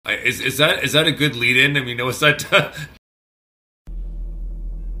Is that a good lead in? I mean, was that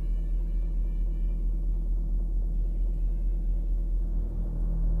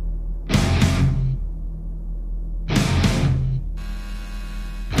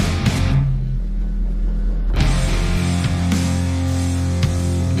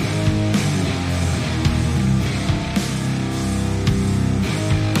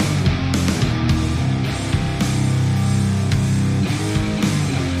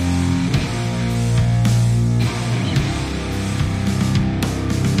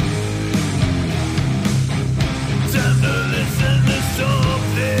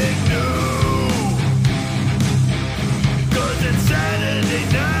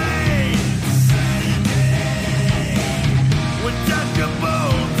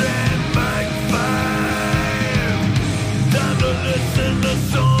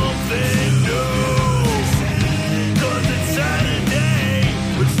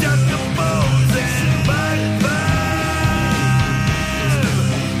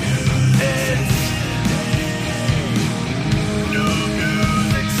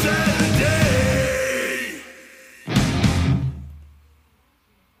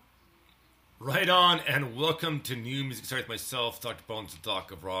Right on, and welcome to New Music Starts with myself, Dr. Bones, the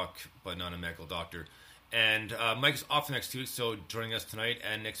Doc of Rock, but not a medical doctor. And Mike's off the next 2 weeks, so joining us tonight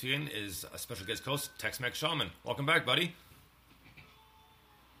and next weekend is a special guest host, Tex-Mex Shaman. Welcome back, buddy.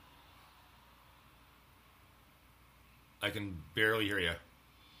 I can barely hear you.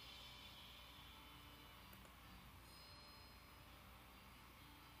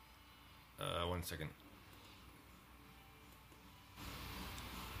 One second.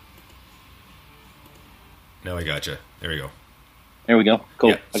 Now I gotcha. There we go. There we go.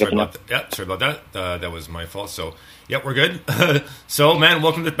 Cool. Yeah, sorry about that. That was my fault. So, yeah, we're good. So, man,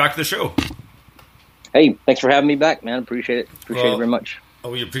 welcome back to the show. Hey, thanks for having me back, man. Appreciate it. Appreciate it very much. Oh,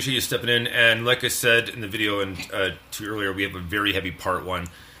 we appreciate you stepping in. And like I said in the video and to earlier, we have a very heavy part 1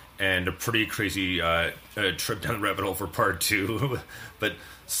 and a pretty crazy trip down the rabbit hole for part 2. But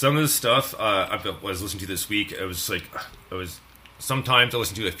some of the stuff I was listening to this week, sometimes I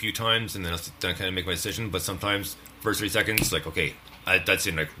listen to it a few times and then I kind of make my decision. But sometimes, first 3 seconds, like, okay, that's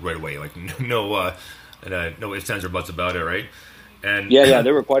in like right away. Like no ifs, ands, or buts about it, right? And yeah,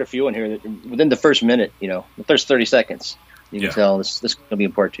 there were quite a few in here that within the first minute, the first 30 seconds, you can tell this is going to be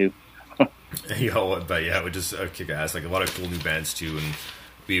in part 2. But yeah, it would just kick ass. Like a lot of cool new bands too, and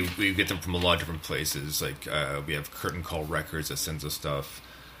we get them from a lot of different places. Like we have Curtain Call Records that sends us stuff,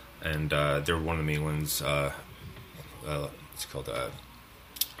 and they're one of the main ones. It's called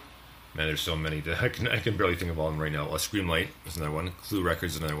man, there's so many that I can barely think of all of them right now. Screamlight is another one. Clue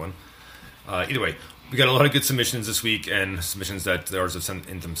Records is another one. Either way, we got a lot of good submissions this week, and submissions that the artists have sent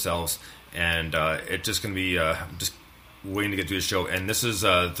in themselves, and it's just going to be just waiting to get to the show. And this is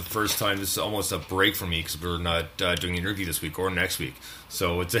the first time. This is almost a break for me because we're not doing an interview this week or next week,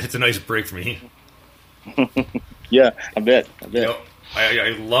 so it's a nice break for me. Yeah, I bet.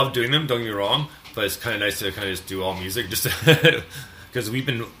 I love doing them. Don't get me wrong, but it's kind of nice to kind of just do all music, just because we've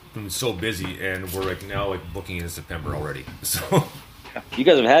been so busy, and we're now booking in September already. So you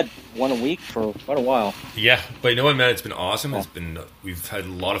guys have had one a week for quite a while. Yeah, but you know what, man? It's been awesome. We've had a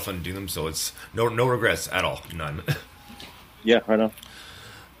lot of fun doing them, so it's no regrets at all, none. Yeah, right on.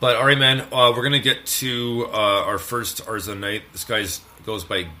 But all right, man, we're gonna get to our first artist of the night. This guy goes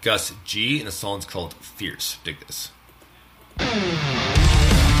by Gus G, and the song's called Fierce. Dig this.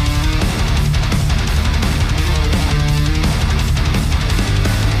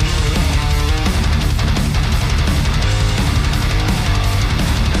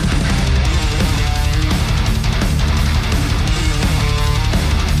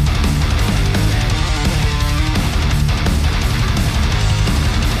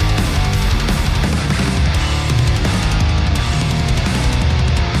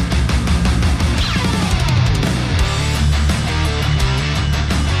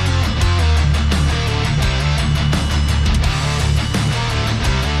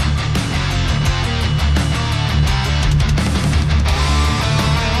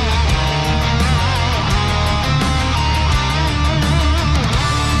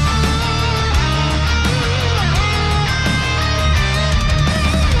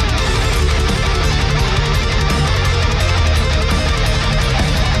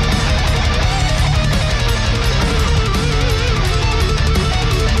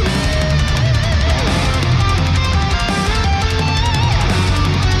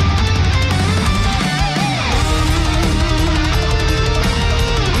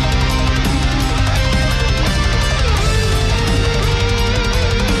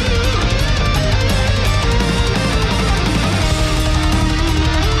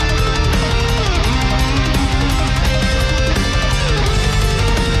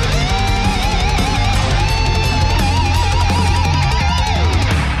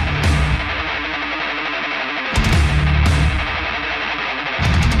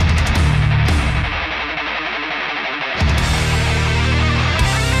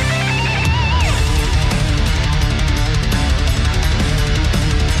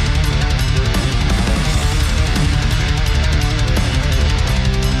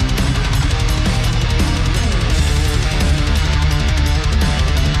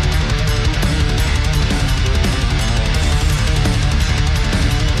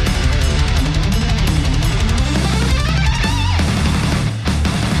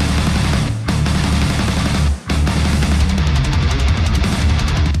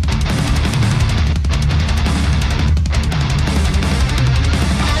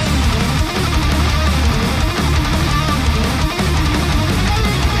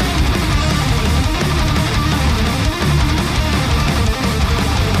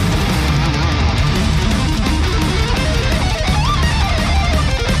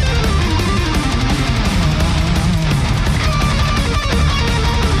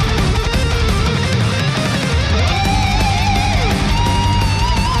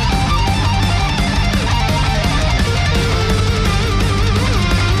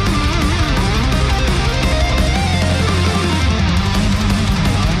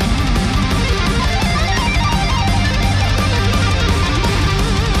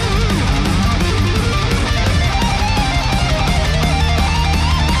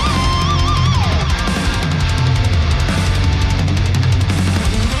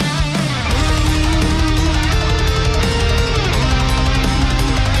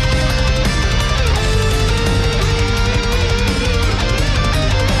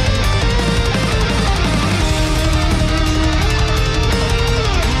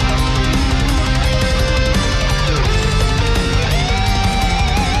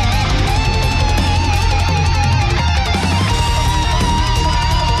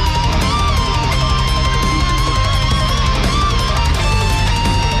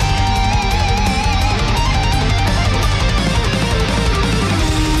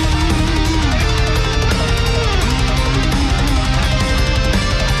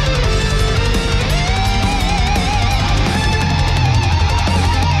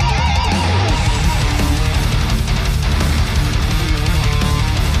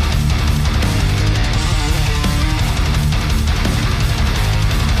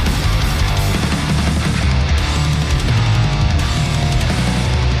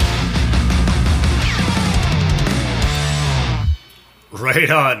 Right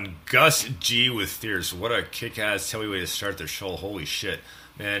on. Gus G with Fierce. What a kick-ass Telly way to start the show. Holy shit.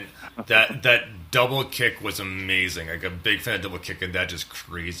 Man, that double kick was amazing. Like, a big fan of double kick, and that just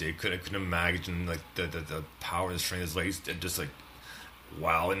crazy. I couldn't imagine, like, the power and the strength of his legs. Just, like,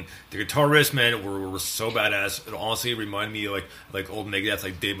 wow. And the guitar riffs, man, were so badass. It honestly reminded me of, like old Megadeth,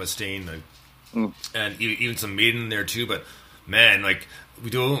 like Dave Mustaine, like, and even some Maiden in there, too. But, man, like,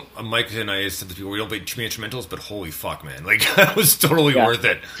 Mike and I said to people, we don't play too many instrumentals, but holy fuck, man. Like, that was totally worth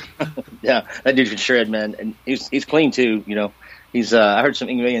it. Yeah, that dude can shred, man. And he's clean, too, you know. He's I heard some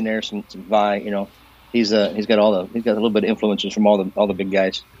Yngwie in there, some Vi, you know. He's got a little bit of influences from all the big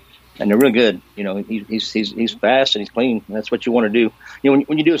guys. And they're real good, you know. He's fast and he's clean. And that's what you want to do. You know,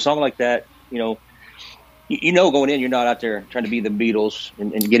 when you do a song like that, you know, you know going in, you're not out there trying to be the Beatles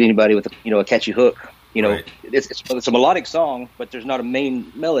and get anybody with a catchy hook. You know, right. It's a melodic song, but there's not a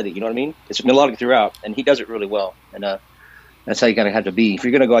main melody. You know what I mean? It's melodic throughout, and he does it really well. And that's how you gotta have to be. If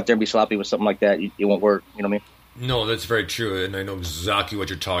you're gonna go out there and be sloppy with something like that, it won't work. You know what I mean? No, that's very true, and I know exactly what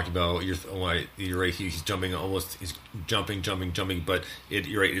you're talking about. You're right. He's jumping he's jumping, but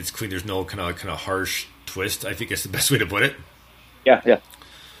you're right. It's clean. There's no kind of harsh twist. I think that's the best way to put it. Yeah.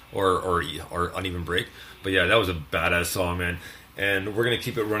 Or uneven break. But yeah, that was a badass song, man. And we're gonna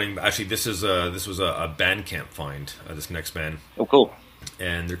keep it running. Actually, this was a Bandcamp find. This next band. Oh, cool.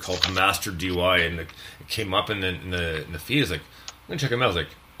 And they're called Master DUI, and it came up in the feed. I was like, I'm gonna check them out. I was like,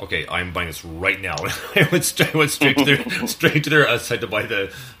 okay, I'm buying this right now. I went straight to their site to buy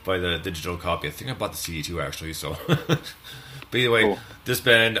the digital copy. I think I bought the CD too, actually. So, but either way, cool. This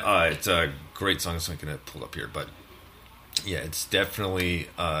band, it's a great song. So I'm gonna pull up here, but yeah, it's definitely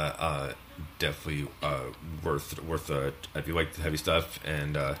worth if you like the heavy stuff,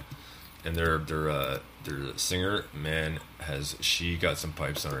 and their singer, man, she got some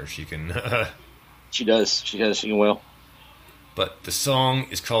pipes on her. She can she does she can well. But the song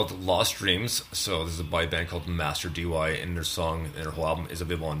is called Lost Dreams. So this is by a band called Master DUI, and their whole album is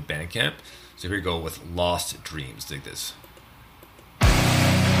available on Bandcamp. So here we go with Lost Dreams. Dig this.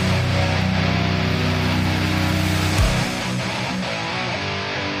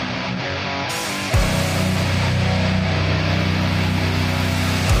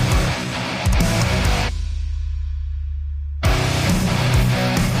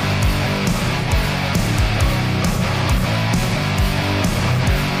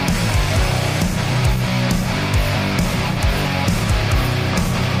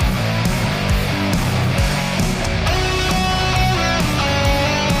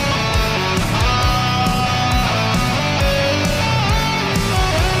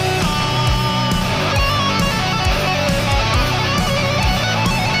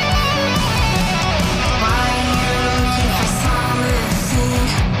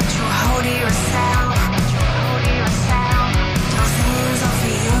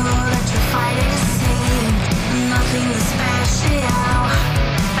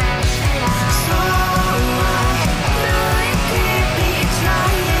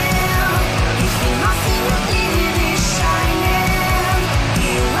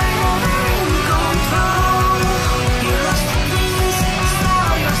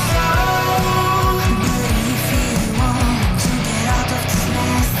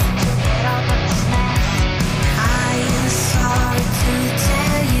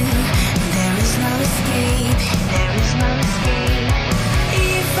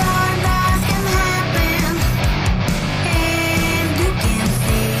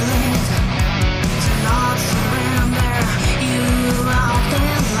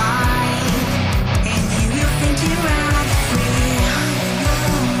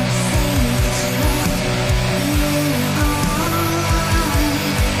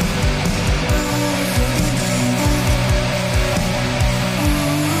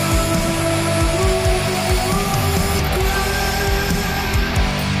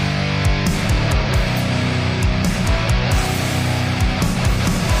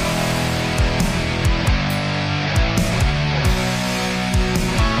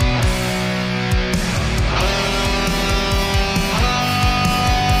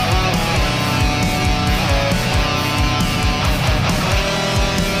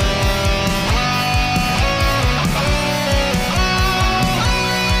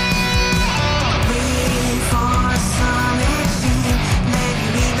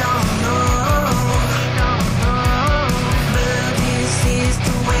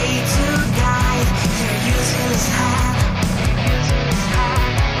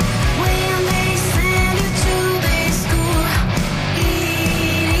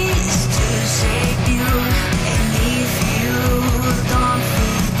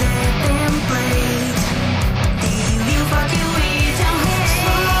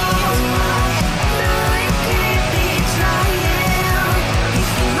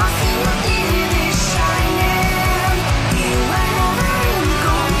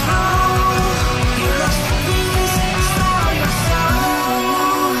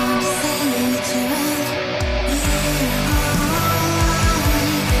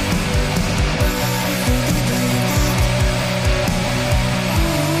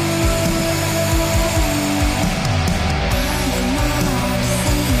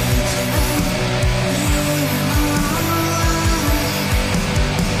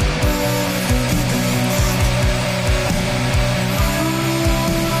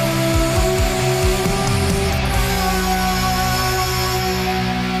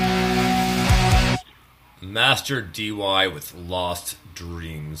 Bastard DY with Lost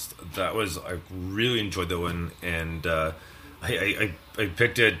Dreams. I really enjoyed that one, and I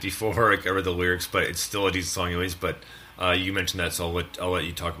picked it before I read the lyrics, but it's still a decent song anyways. But you mentioned that, so I'll let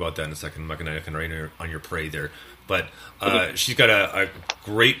you talk about that in a second. I'm not going to rain on your parade there. But she's got a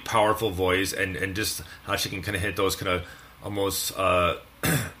great, powerful voice, and just how she can kind of hit those kind of almost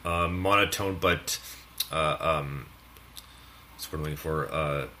monotone, but what's what I'm looking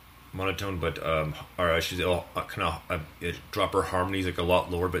for? Monotone, but she's kind of drop her harmonies like a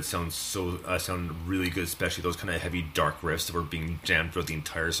lot lower, but sound really good, especially those kind of heavy, dark riffs that were being jammed throughout the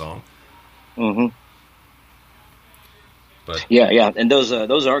entire song. Mm-hmm. But yeah, and those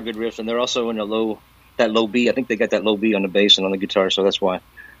are good riffs, and they're also in low B. I think they got that low B on the bass and on the guitar, so that's why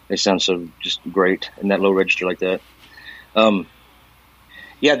they sound so just great in that low register like that.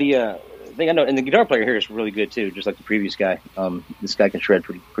 Yeah, the thing I know, and the guitar player here is really good too, just like the previous guy. This guy can shred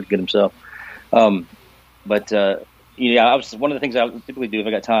pretty good himself. But I was one of the things I would typically do if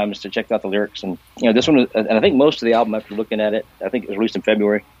I got time is to check out the lyrics, and this one, and I think most of the album after looking at it, I think it was released in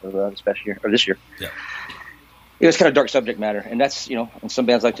February of this year. Yeah. It was kind of dark subject matter, and that's and some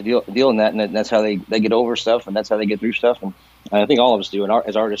bands like to deal in that, and that's how they get over stuff, and that's how they get through stuff, and I think all of us do, and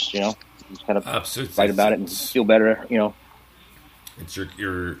as artists, just kind of absolutely write about it and feel better, It's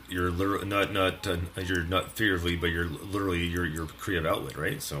you're not you're not figuratively, but you're literally your creative outlet,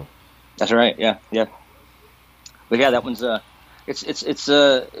 right? So that's right, yeah. But yeah, that one's it's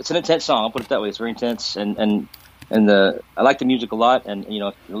an intense song. I'll put it that way. It's very intense, and I like the music a lot, and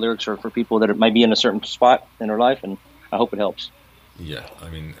the lyrics are for people that might be in a certain spot in their life, and I hope it helps. Yeah, I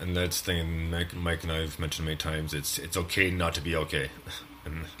mean, and that's the thing Mike and I have mentioned many times. It's okay not to be okay.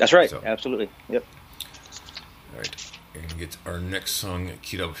 And that's right. So. Absolutely. Yep. All right. We're going to get our next song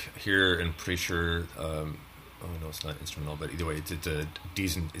queued up here, and pretty sure, no, it's not instrumental, but either way, it's a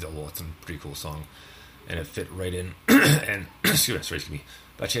decent, it's a pretty cool song, and it fit right in, and, excuse me,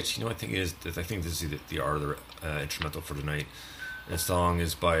 but yet, I think this is the art of the instrumental for tonight. And the song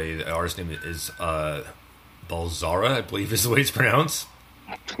is by, the artist's name is Balzara, I believe is the way it's pronounced.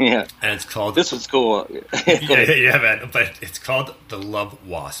 Yeah. And it's called... This was cool. yeah, man, but it's called The Love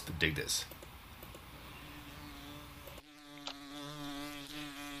Wasp. Dig this.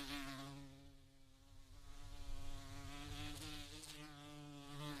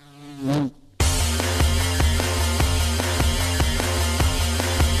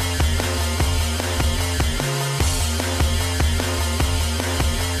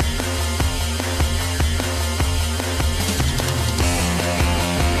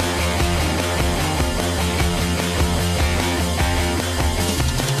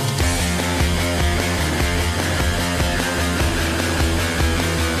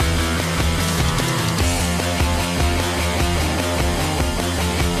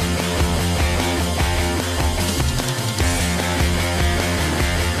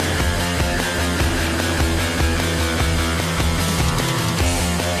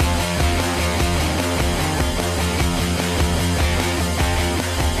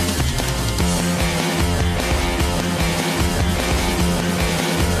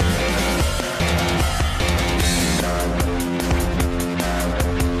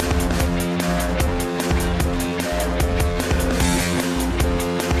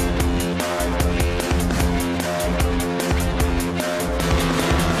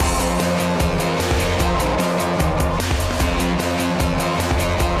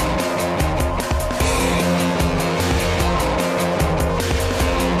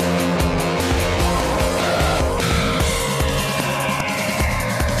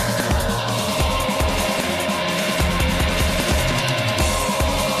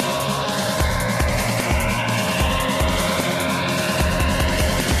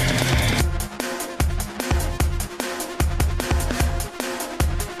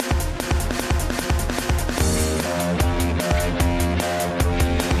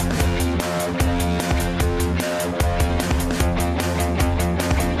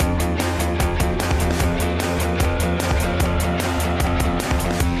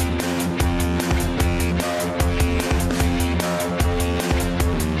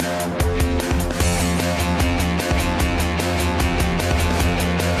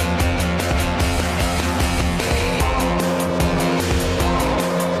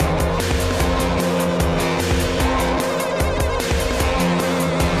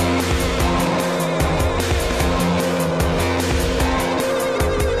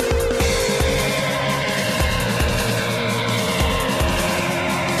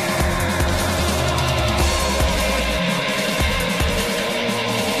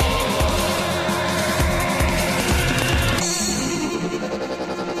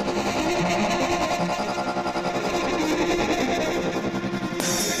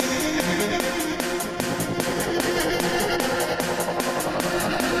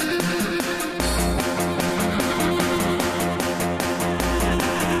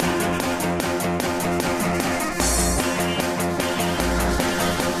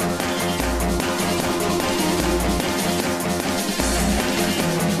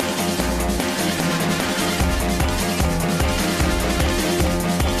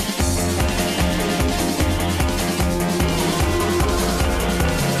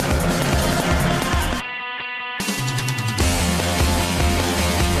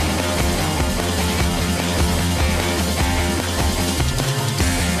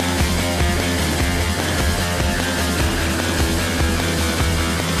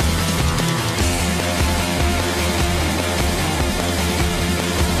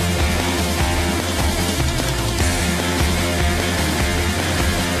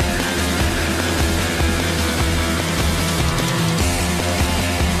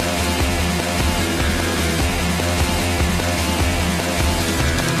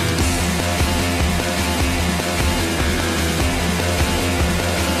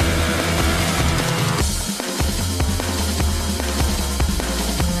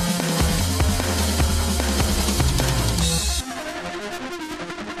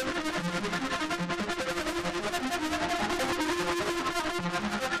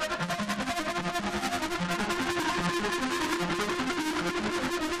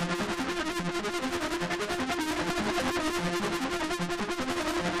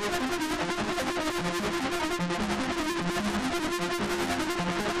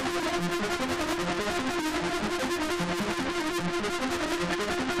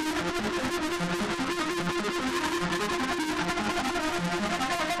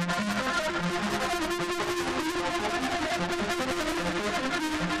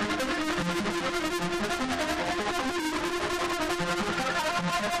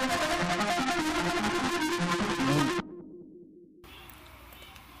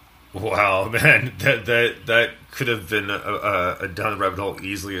 Wow, man, that could have been a down the rabbit hole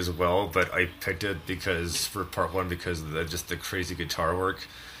easily as well, but I picked it because for part one because of just the crazy guitar work,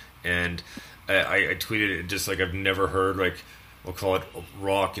 and I tweeted it just like I've never heard like we'll call it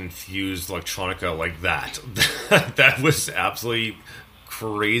rock infused electronica like that. That was absolutely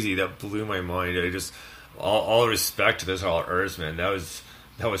crazy. That blew my mind. I just all respect to this all artist, man. That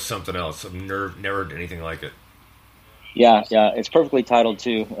was something else. I've never heard anything like it. Yeah, yeah, it's perfectly titled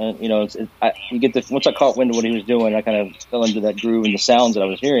too. You know, you get the once I caught wind of what he was doing, I kind of fell into that groove and the sounds that I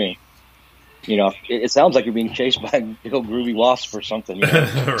was hearing. You know, it sounds like you're being chased by a big old groovy wasp or something. You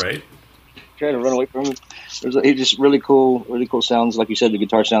know? Right. Trying to run away from him. He just really cool sounds. Like you said, the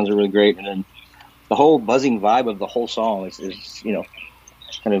guitar sounds are really great, and then the whole buzzing vibe of the whole song is you know,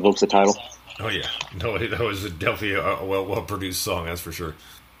 kind of evokes the title. Oh yeah, no, that was definitely a well produced song, that's for sure.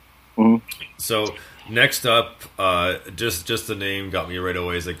 Mm-hmm. So next up, just the name got me right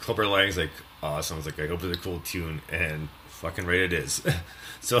away. It's like Clubber Lang's like awesome. I was like, I hope it's a cool tune, and fucking right it is.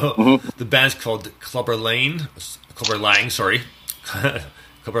 So the band's called Clubber Lang, sorry,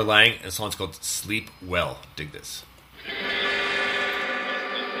 Clubber Lang, and the song's called Sleep Well. Dig this.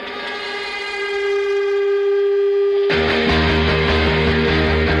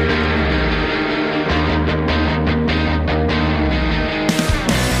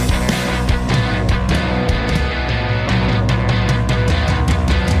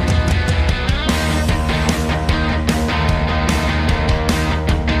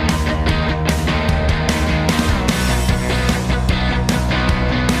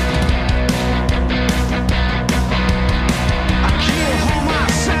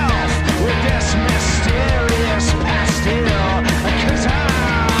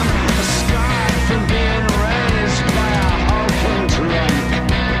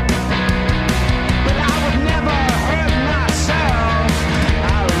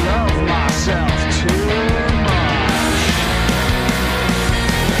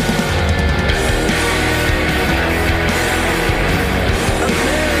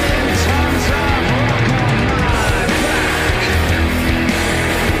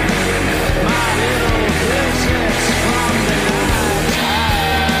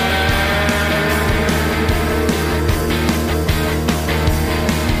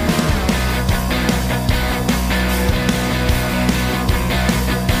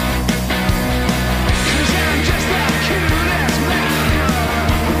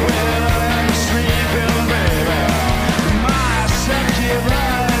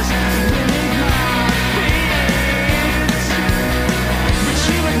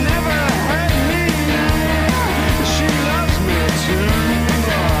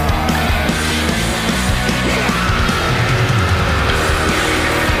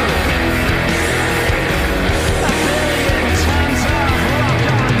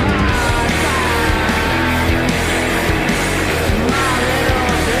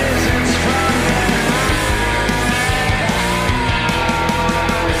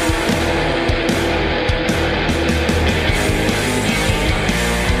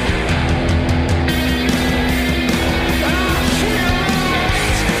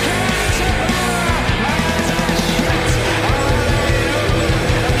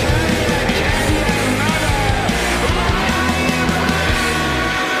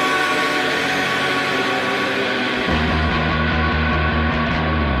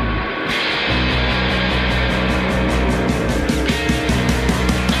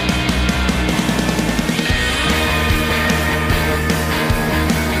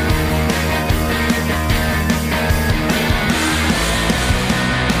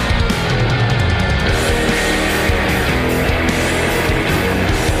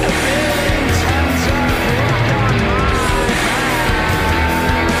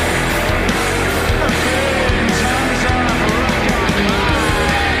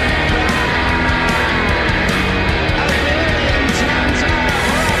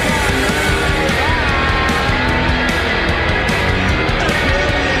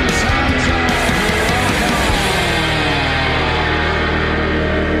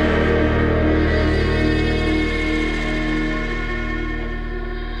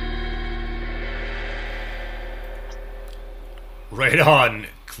 Right on,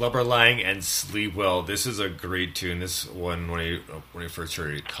 Clubber Lang and Sleep Well. This is a great tune. This one, when I first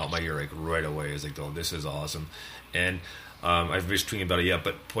heard it, caught my ear like right away. I was like, "Oh, this is awesome!" And I've been tweeting about it yet.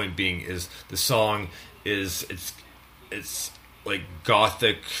 But point being is the song is it's like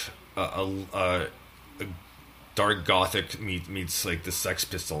gothic, a dark gothic meets like the Sex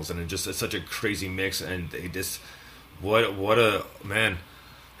Pistols, and it's such a crazy mix. And they just what a man.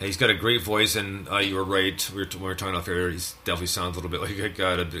 He's got a great voice, and you were right. We were talking off air. He definitely sounds a little bit like he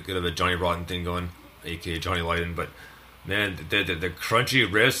got a bit of a Johnny Rotten thing going, aka Johnny Lydon. But man, the crunchy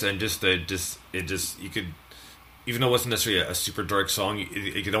riffs and you could, even though it wasn't necessarily a super dark song,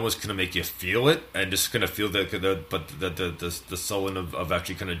 it could almost kind of make you feel it and just kind of feel the sullen of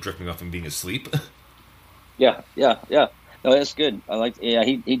actually kind of drifting off and being asleep. Yeah. No, that's good. I like. Yeah,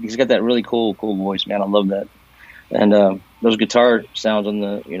 he's got that really cool voice, man. I love that. And those guitar sounds on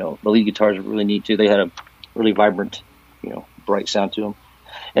the lead guitars are really neat too. They had a really vibrant, bright sound to them.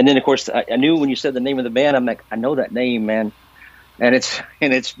 And then of course I knew when you said the name of the band, I'm like, I know that name, man. And it's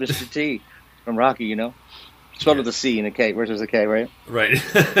Mr. T from Rocky, spelled with a C and a K versus a K, right? Right.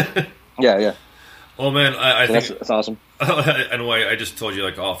 Yeah. Oh man, I think that's awesome. I know. I just told you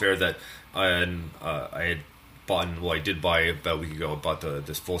like off air that I had bought. Well, I did buy about a week ago. I bought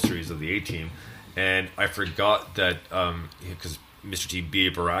this full series of the A-Team. And I forgot that, because Mr. T, B.A.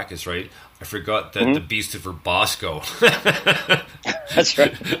 Baracus, right? I forgot that the B stood for Bosco. That's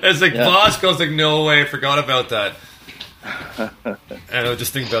right. It's like, Bosco. I was like, no way, I forgot about that. And I was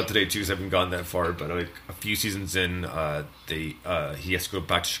just thinking about today, too, because I haven't gotten that far. But like a few seasons in, he has to go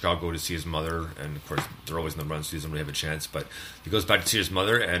back to Chicago to see his mother. And, of course, they're always in the run, so he doesn't really have a chance. But he goes back to see his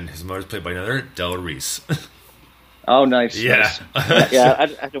mother, and his mother's played by another, Del Reese. Oh, nice. Yeah. Nice. Yeah, I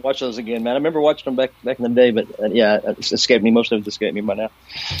have to watch those again, man. I remember watching them back in the day, but it escaped me. Most of it escaped me by now.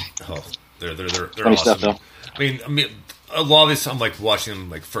 Oh, they're funny awesome. stuff, though. I mean, a lot of this I'm like watching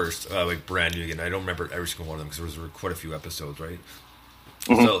them like first, like brand new again. I don't remember every single one of them because there was quite a few episodes, right?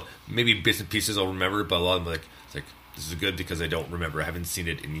 Mm-hmm. So maybe bits and pieces I'll remember, but a lot of them it's like this is good because I don't remember. I haven't seen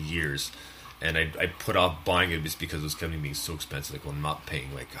it in years, and I put off buying it just because it was coming to me so expensive. Like, well, I'm not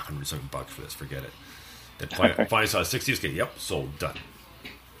paying like $100-something for this. Forget it. Then finally saw 60s. Okay, yep, sold, done.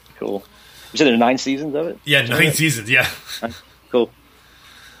 Cool. You said there are 9 seasons of it? Yeah, 9 seasons. Yeah. Cool.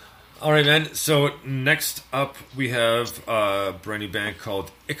 All right, man. So next up, we have a brand new band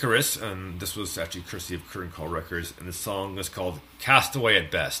called Icarus, and this was actually courtesy of Curtain Call Records, and the song is called "Castaway at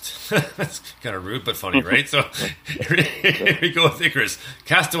Best." That's kind of rude, but funny, right? So here we go with Icarus,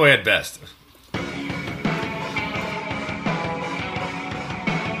 "Castaway at Best."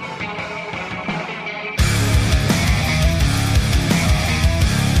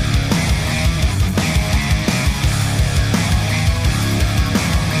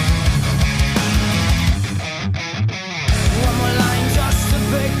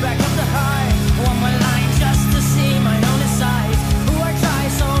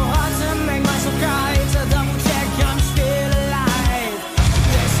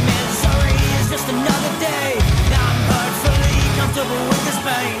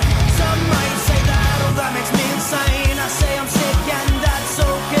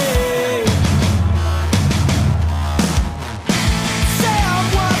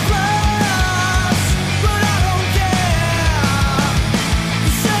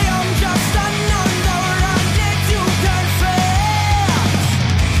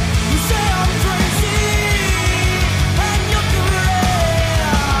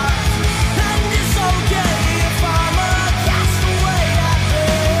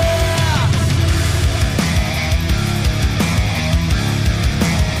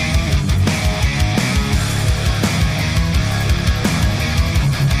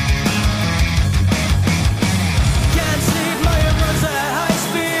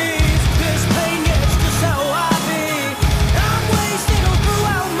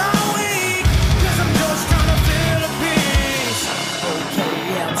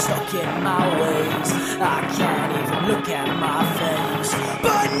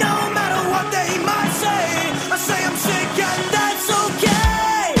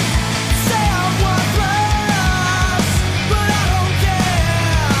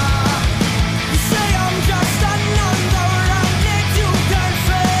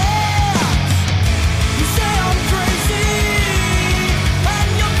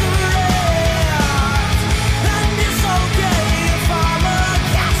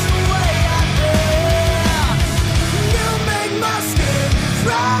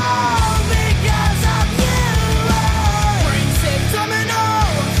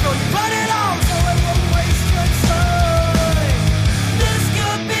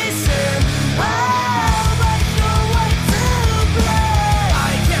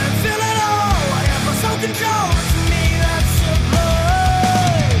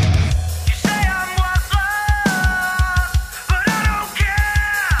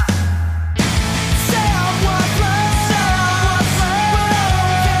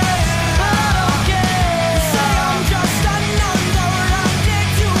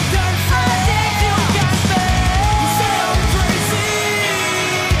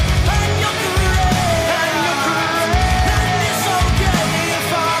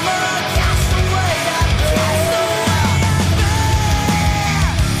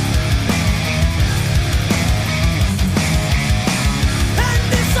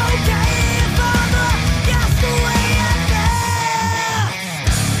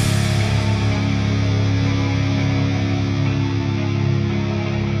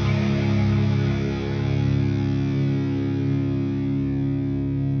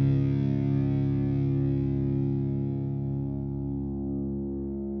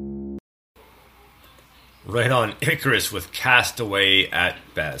 Right on. Icarus with Castaway at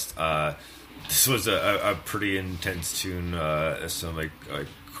Best. This was a pretty intense tune. Some like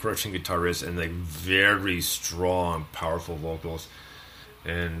crushing guitar riffs and like very strong, powerful vocals.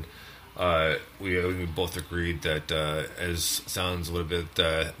 And we both agreed that as sounds a little bit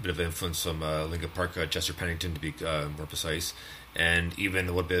of influence from Linkin Park, Chester Pennington to be more precise, and even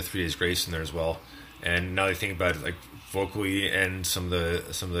a little bit of 3 Days Grace in there as well. And now that I think about it, like vocally and some of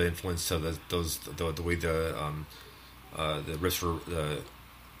the influence of the way the riffs were, the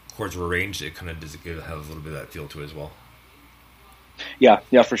chords were arranged, it kind of does have a little bit of that feel to it as well. Yeah,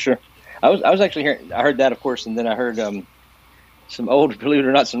 for sure. I was actually hearing. I heard that, of course, and then I heard some old, believe it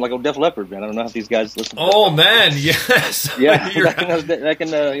or not, some like old Def Leppard, man. I don't know if these guys listen. Oh man, yes. Yeah, back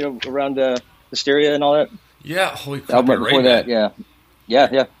in around Hysteria and all that. Yeah, holy crap! Album before that, yeah.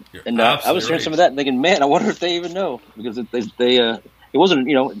 And I was hearing right. some of that and thinking, man, I wonder if they even know, because it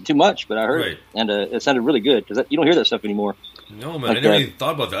wasn't too much, but I heard it, and it sounded really good, because you don't hear that stuff anymore. No, man, like I never even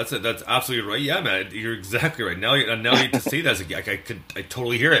thought about that. That's absolutely right. Yeah, man, you're exactly right. Now you to say that, I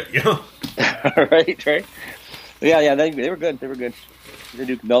totally hear it. You know, right. Yeah, they were good. They were good. They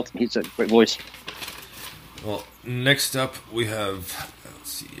do Melton. He's a great voice. Well, next up we have.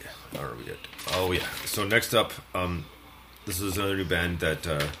 Let's see. Where are we at? Oh yeah. So next up, this is another new band that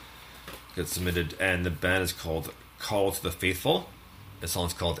gets submitted, and the band is called Call to the Faithful. The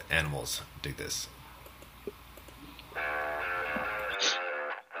song's called Animals. Dig this.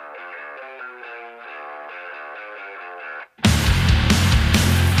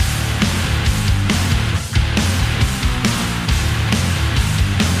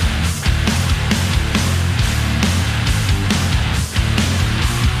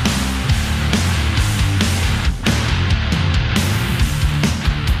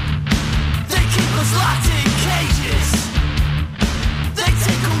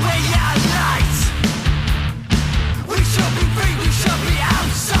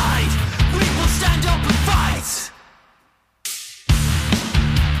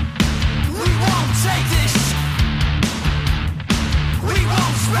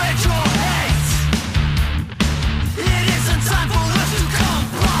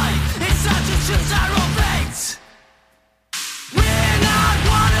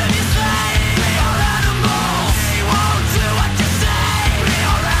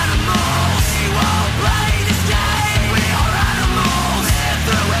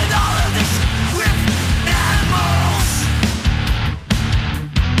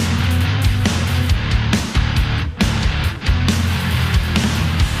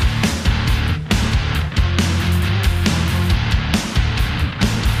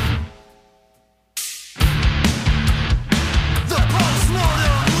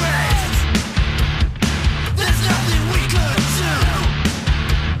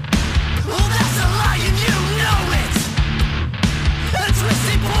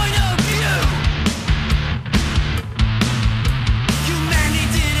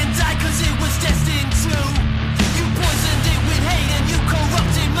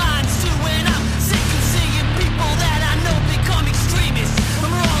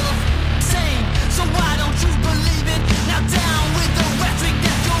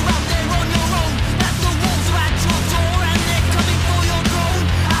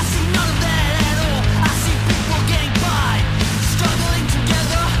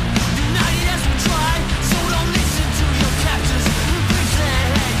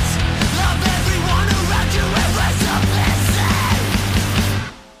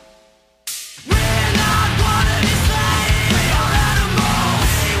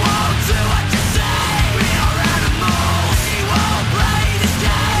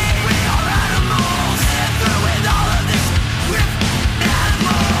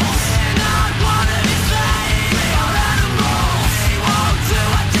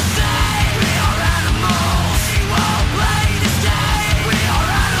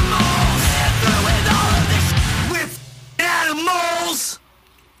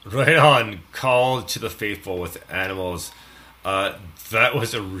 Right on. Call to the Faithful with Animals. That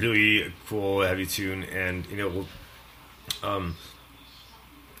was a really cool, heavy tune, and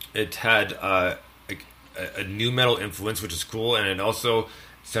it had a new metal influence, which is cool, and it also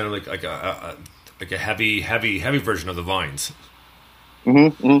sounded like a heavy version of the Vines.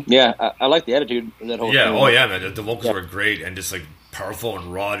 Yeah, I like the attitude of that whole thing. Oh yeah, man. The vocals were great and just like powerful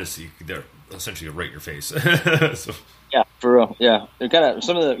and raw. They're essentially right in your face. So. Yeah, for real. Yeah, they're kind of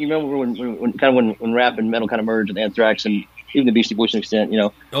some of the. You remember when rap and metal kind of merged with Anthrax and even the Beastie Boys to an extent.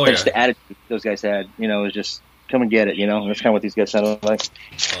 Just the attitude those guys had. It was just come and get it. You know, that's kind of what these guys sound like.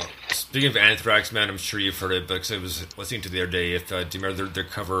 Speaking of Anthrax, man, I'm sure you've heard it, but 'cause I was listening to the other day. If do you remember their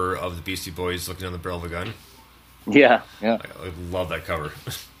cover of the Beastie Boys, "Looking Down the Barrel of a Gun"? Yeah. I love that cover.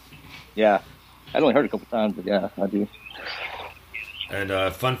 Yeah, I've only heard it a couple times, but yeah, I do.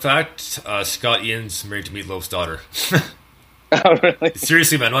 And fun fact: Scott Ian's married to Meatloaf's daughter. Oh, really?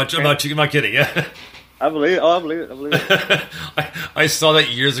 Seriously, man, I'm not kidding. Yeah. I believe it. Oh, I believe it. I saw that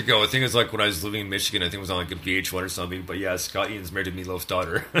years ago. I think it was like when I was living in Michigan. I think it was on like a VH1 or something. But yeah, Scott Ian's married to Meatloaf's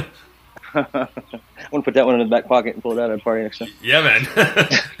daughter. I want to put that one in the back pocket and pull it out at a party next time. Yeah, man.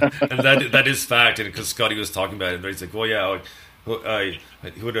 And that is fact. And because Scotty was talking about it, and he's like, "Well, yeah,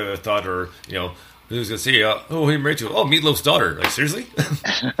 who would have thought, or you know, who was gonna say, oh, he married to, oh, Meatloaf's daughter? Like, seriously?"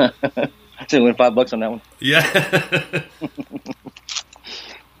 So win $5 on that one. Yeah.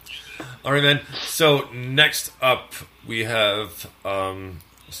 All right, man. So next up, we have.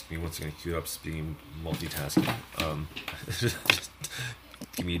 Just give me one second to queue up. Speaking multitasking. Just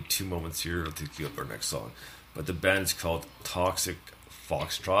give me 2 moments here to queue up our next song. But the band's called Toxic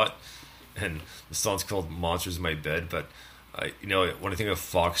Foxtrot, and the song's called "Monsters in My Bed." But when I think of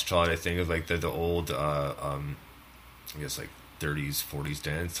Foxtrot, I think of like the old, I guess like 30s, 40s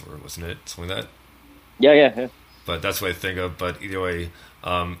dance, or wasn't it something like that? Yeah. But that's what I think of. But either way,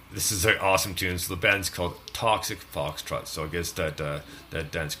 this is an awesome tune. So the band's called Toxic Foxtrot. So I guess that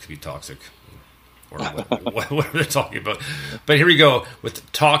dance could be toxic, or whatever they're talking about. But here we go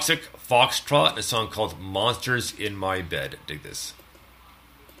with Toxic Foxtrot, a song called "Monsters in My Bed." Dig this.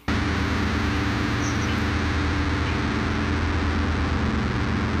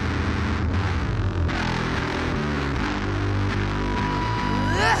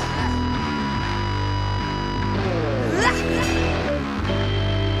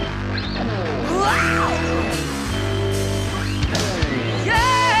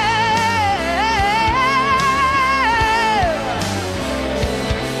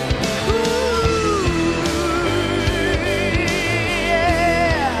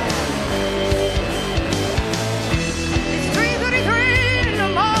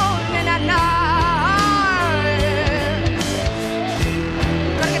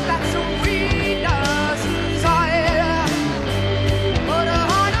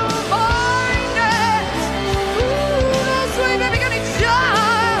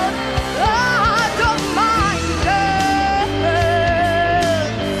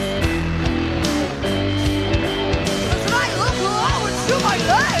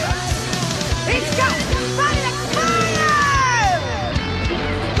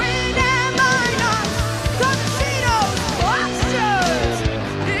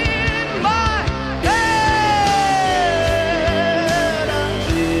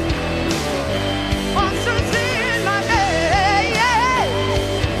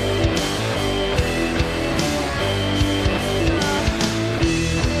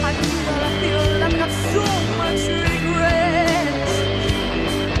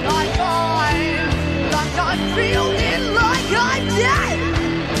 Like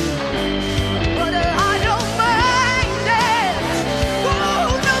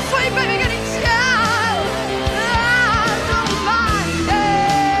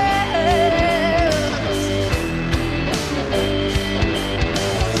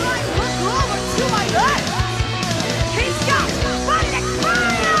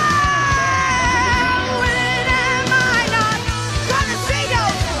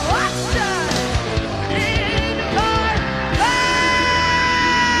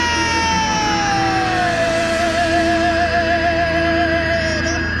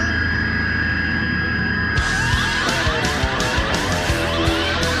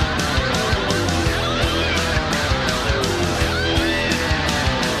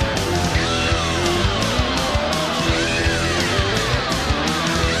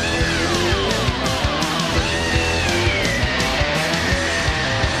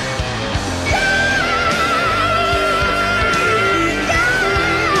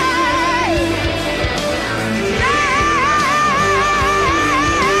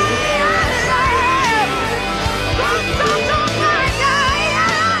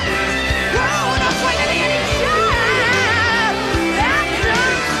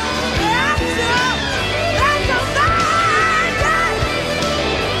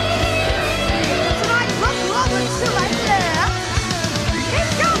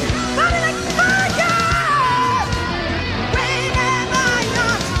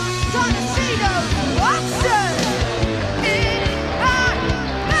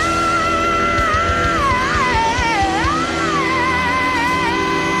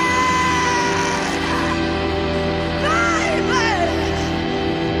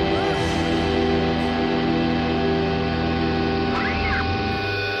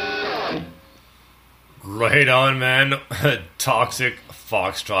Right on, man. Toxic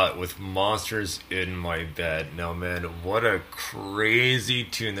Foxtrot with Monsters in My Bed. Now, man, what a crazy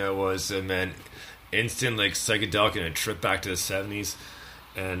tune that was. Man, instant, like, psychedelic and a trip back to the 70s.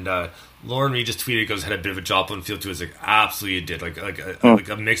 And Lauren Reed just tweeted, goes, had a bit of a Joplin feel to it. It's like, absolutely it did. Like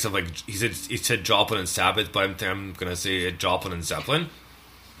a mix of, like, he said Joplin and Sabbath, but I'm going to say Joplin and Zeppelin.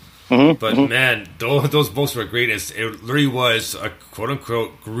 But man, those both were great. It literally was a quote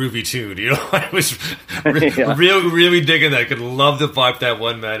unquote groovy tune. You know, I was really digging that. I could love to vibe that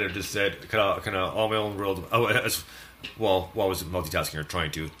one, man. And just said kind of all my own world. As well, while I was multitasking or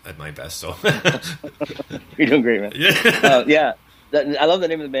trying to at my best. So you're doing great, man. Yeah, I love the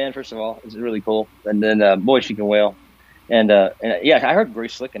name of the band. First of all, it's really cool. And then Boy She Can Wail, and yeah, I heard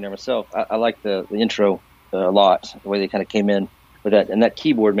Grace Slick in there myself. I like the intro a lot. The way they kind of came in. With that and that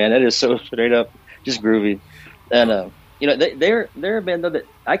keyboard, man, that is so straight up, just groovy. And you know, they're a band though that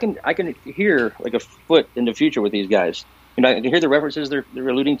I can hear like a foot in the future with these guys. You know, I can hear the references they're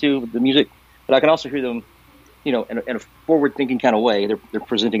alluding to with the music, but I can also hear them, you know, in a forward thinking kind of way. They're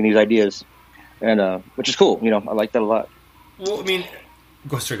presenting these ideas, and which is cool. You know, I like that a lot. Well, I mean,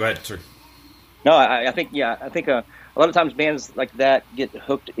 go ahead, sorry. No, I think a lot of times bands like that get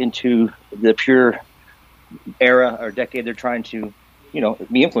hooked into the pure era or decade they're trying to, you know,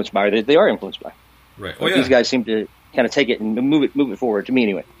 be influenced by, or they are influenced by. Right. Oh, yeah. These guys seem to kind of take it and move it forward, to me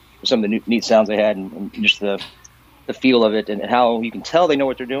anyway. Some of the neat sounds they had, and just the feel of it, and how you can tell they know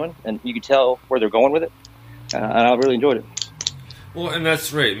what they're doing, and you can tell where they're going with it. And I really enjoyed it. Well, and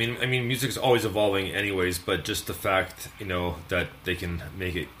that's right. I mean, music is always evolving, anyways. But just the fact, you know, that they can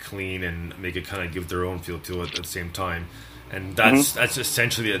make it clean and make it kind of give their own feel to it at the same time. And that's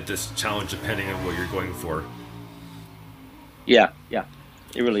essentially this challenge, depending on what you're going for. Yeah, it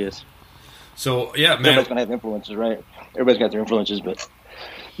really is. So yeah, man, everybody's gonna have influences, right? Everybody's got their influences, but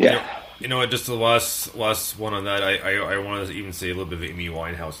yeah. You know, just the last one on that, I want to even say a little bit of Amy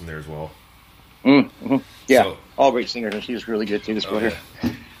Winehouse in there as well. Mm-hmm. Yeah, so, all great singers. She's really good too. This player.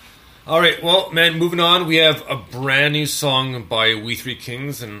 All right, well, man, moving on. We have a brand new song by We Three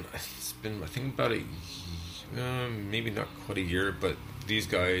Kings, and it's been, I think, about maybe not quite a year, but these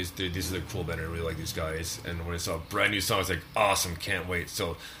guys, these are the cool band. I really like these guys, and when I saw a brand new song, I was like, awesome, can't wait.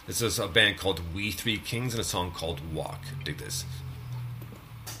 So this is a band called We Three Kings and a song called Walk. Dig this.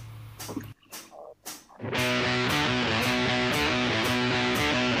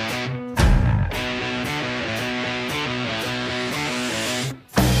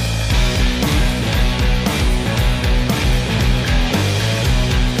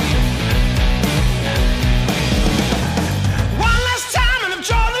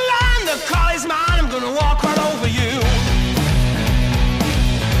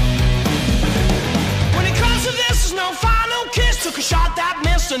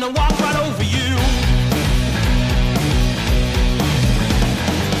 And I walk right over you.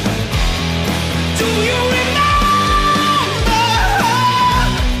 Do you remember?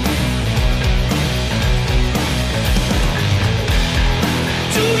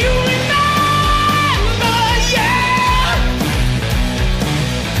 Do you remember? Yeah.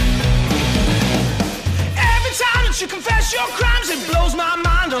 Every time that you confess your crimes, it blows my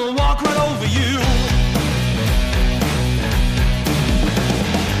mind. I'll walk right over you.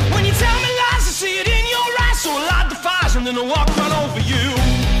 Tell me lies, I see it in your eyes, so I light the fires and then I walk right over you.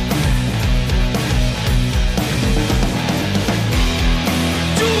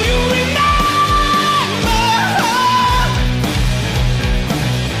 Do you remember?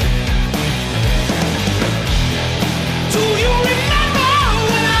 Do you remember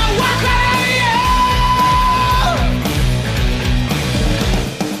when I walk right over you?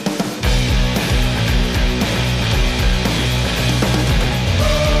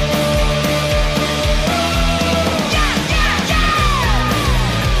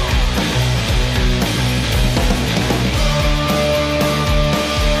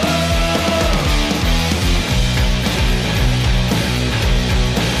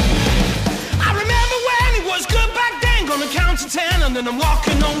 And then I'm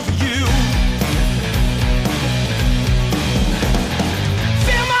walking over you.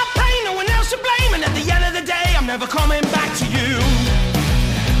 Feel my pain, no one else to blame, and at the end of the day, I'm never coming back to you.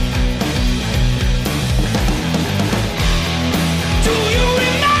 Do you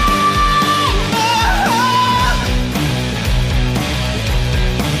remember?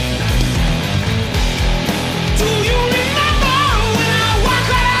 Do you remember when I walk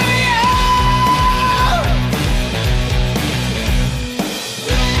right over you?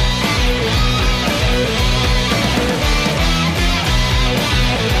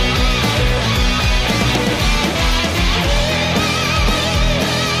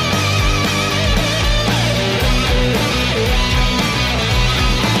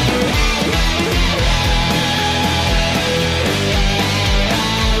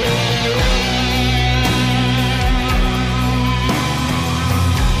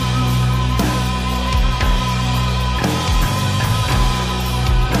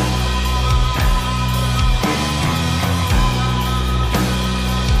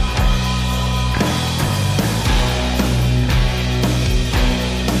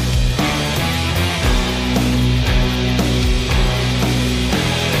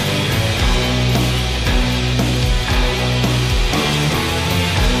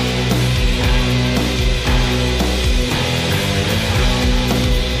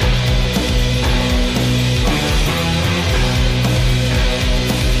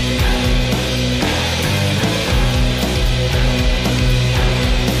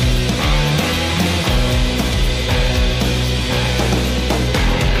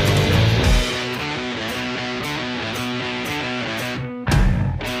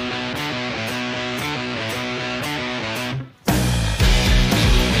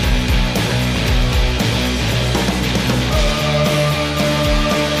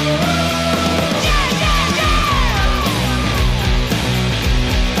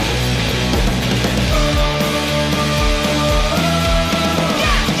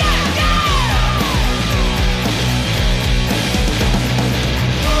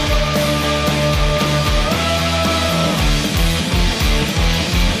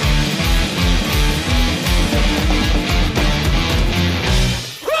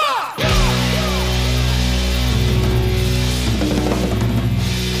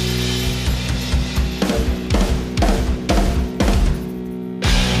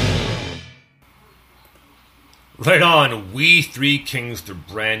 Right on, We Three Kings, their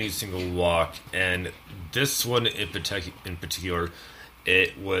brand new single "Walk," and this one in particular,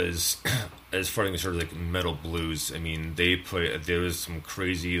 it was as far as sort of like metal blues. I mean, there was some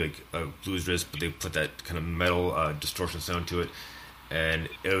crazy like blues riffs, but they put that kind of metal distortion sound to it, and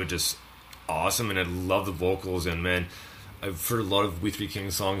it was just awesome. And I love the vocals. And man, I've heard a lot of We Three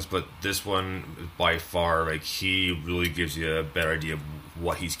Kings songs, but this one by far, like, he really gives you a better idea of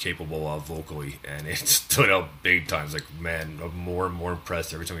what he's capable of vocally, and it stood out big times. Like, man, I'm more and more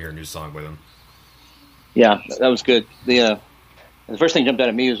impressed every time I hear a new song by them. Yeah, that was good. The first thing that jumped out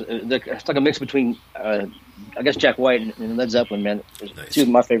at me was it's like a mix between, I guess, Jack White and Led Zeppelin. Man, Nice. two of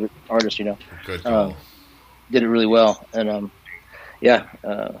my favorite artists. Good call. Did it really well, and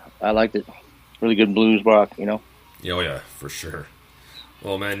I liked it. Really good blues rock. Oh yeah, for sure.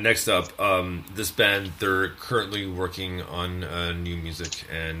 Well, man, next up, this band, they're currently working on new music,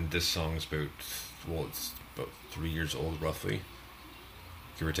 and this song's it's about 3 years old, roughly,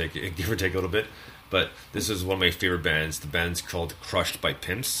 give or take a little bit. But this is one of my favorite bands. The band's called Crushed by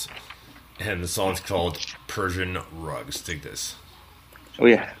Pimps, and the song's called Persian Rugs. Dig this. Oh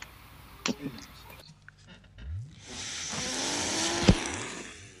yeah.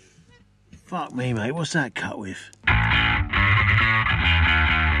 Fuck me, mate. What's that cut with?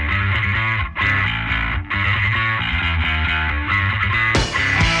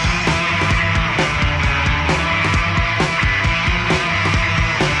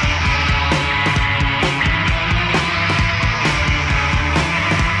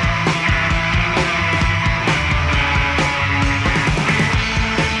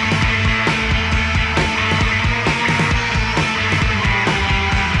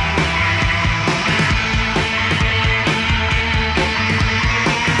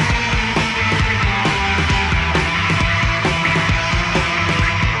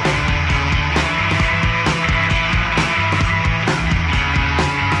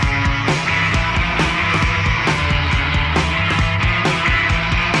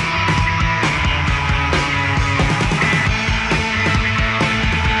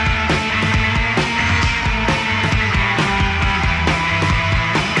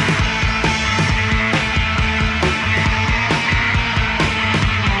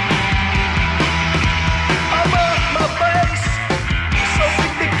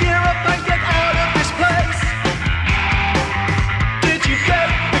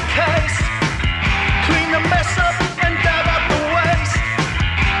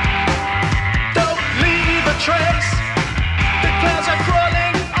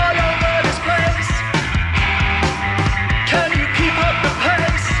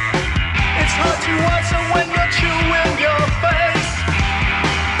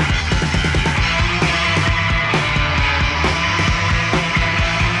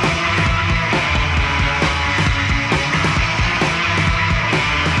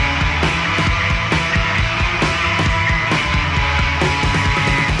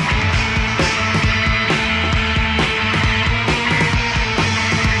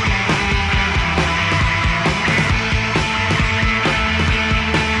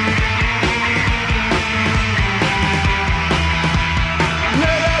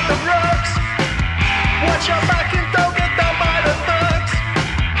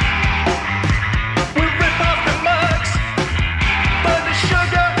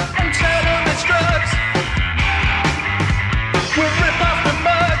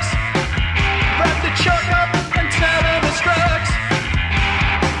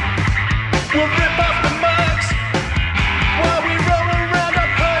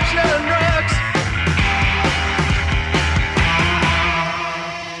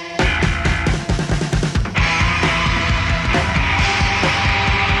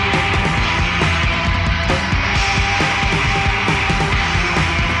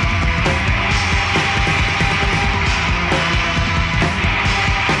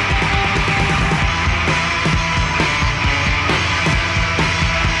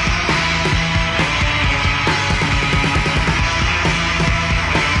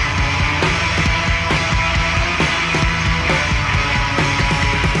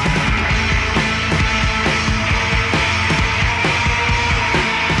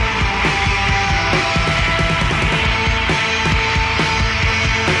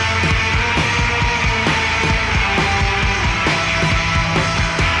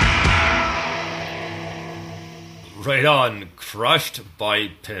 Right on, Crushed by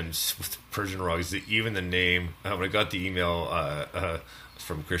Pimps with Persian Rugs. Even the name. When I got the email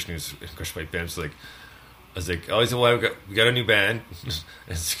from Christian, who's Crushed by Pimps, I was like, oh, he said, well, we got a new band.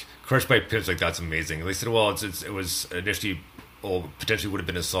 It's Crushed by Pimps. Like, that's amazing. And they said, well, it was initially potentially would have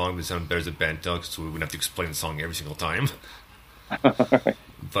been a song, but it sounded better as a band now, so we wouldn't have to explain the song every single time.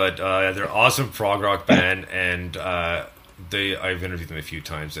 But they're awesome prog rock band, and I've interviewed them a few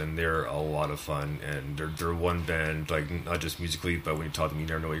times, and they're a lot of fun. And they're one band, like not just musically, but when you talk to them, you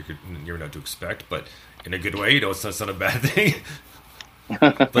never know what you're not to expect, but in a good way. It's not a bad thing.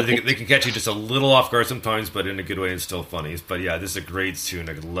 But they can catch you just a little off guard sometimes, but in a good way, and still funny. But yeah, this is a great tune.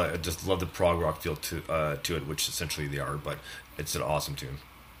 I just love the prog rock feel to it, which essentially they are. But it's an awesome tune.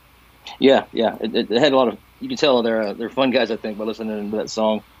 Yeah. It had a lot of. You can tell they're fun guys. I think by listening to that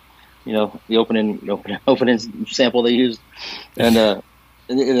song, the opening sample they used, and the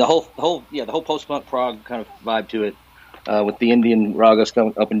whole post punk prog kind of vibe to it, with the Indian ragas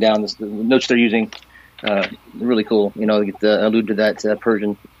going up and down. The notes they're using. Really cool, they get to allude to that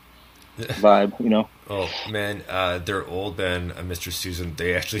Persian vibe, Oh man, their old band, Mr. Susan,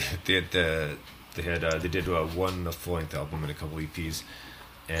 they actually they did one full-length album and a couple EPs,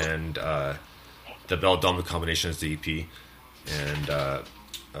 and the Belladonna combination is the EP, and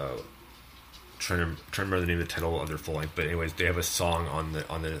trying to remember the name of the title of their full-length, but anyways, they have a song on the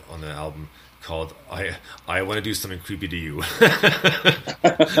album called I Want to Do Something Creepy to You.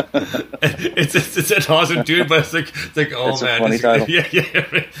 it's an awesome tune, but it's like oh that's man, a funny title. Yeah.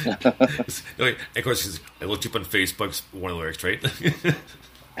 Right. Of course, I looked up on Facebook, one of the lyrics, right?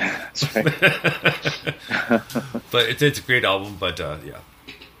 That's right. But it's a great album, but yeah.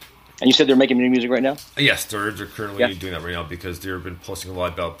 And you said they're making new music right now? Yes, they're currently doing that right now because they've been posting a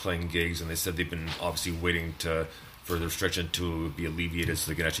lot about playing gigs, and they said they've been obviously waiting for their restriction to be alleviated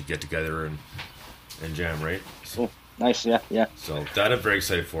so they can actually get together and jam, right? So, cool. Nice, yeah. So that I'm very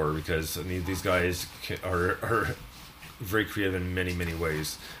excited for because these guys are very creative in many, many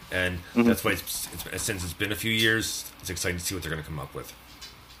ways, and that's why since it's been a few years, it's exciting to see what they're going to come up with.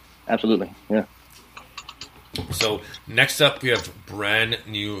 Absolutely, yeah. So next up, we have brand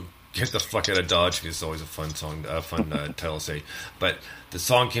new "Get the Fuck Out of Dodge." Because it's always a fun song, title to say. But the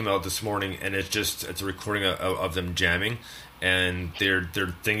song came out this morning, and it's a recording of them jamming, and they're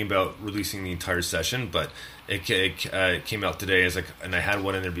thinking about releasing the entire session, but it came out today and I had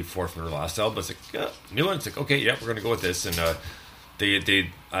one in there before from their last album. But it's like new one. It's like okay, yeah, we're gonna go with this, and they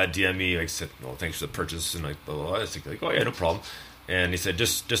DM me. I said, "Well, thanks for the purchase," and blah, blah, blah. I was like, "Oh yeah, no problem." And he said,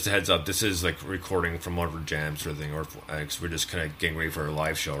 just a heads up, this is like recording from one of our jams or thing, or we're just kind of getting ready for our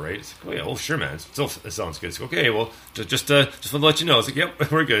live show, right? It's like, oh yeah, well sure, man, it sounds good. It's like, okay, well, just want to let you know. It's like, yep,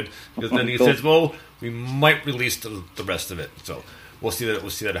 we're good. Because then he says, well, we might release the rest of it. So we'll see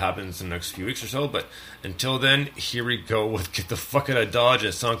that happens in the next few weeks or so. But until then, here we go with "Get the Fuck Out of Dodge" and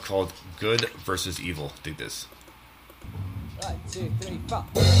a song called "Good versus Evil." Dig this. 1, 2, 3, 4.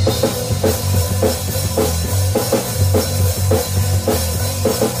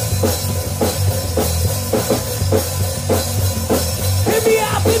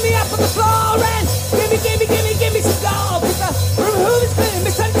 Hit me up on the floor and give me some gold. Who is being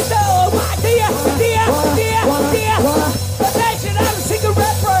misunderstood? Why dear? The nation out of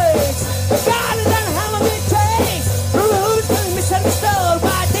cigarette breaks. The garden and how long it takes. Who is being misunderstood?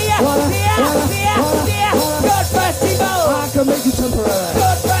 Why dear? Good first evil. I can make it temporary.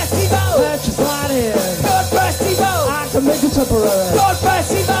 Good first evil. Let you slide in. Good first evil. I can make it temporary. Good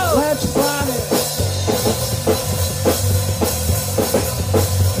first evil. Let you slide in.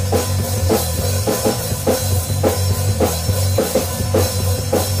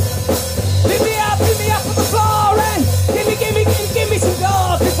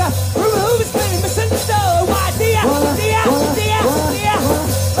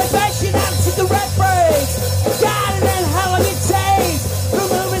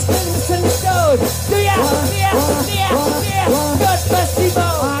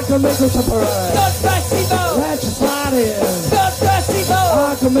 Temporary. God bless evil. Let you slide in. God bless evil.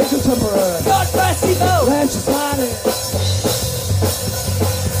 I can make it temporary. God bless evil. Let you slide in.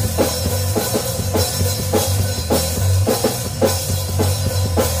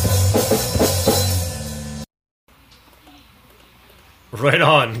 Right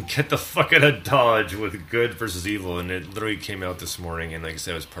on. Get the fuck out of Dodge with "Good versus Evil," and it literally came out this morning. And like I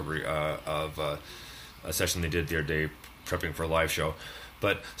said, it was probably of a session they did the other day, prepping for a live show.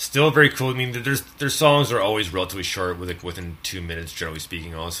 But still very cool. I mean, their songs are always relatively short, within 2 minutes, generally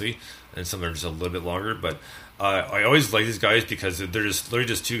speaking, honestly. And some are just a little bit longer. But I always like these guys because they're just literally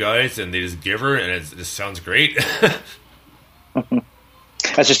just two guys, and they just give her, and it just sounds great.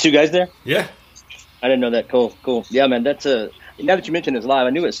 That's just two guys there? Yeah. I didn't know that. Cool. Yeah, man, that's now that you mentioned it's live, I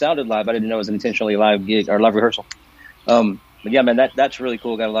knew it sounded live. I didn't know it was an intentionally live gig or live rehearsal. But yeah, man, that's really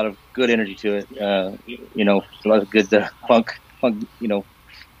cool. Got a lot of good energy to it. A lot of good funk,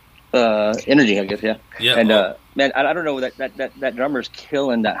 energy, I guess. Yeah. Yeah. And Man, I don't know, that drummer's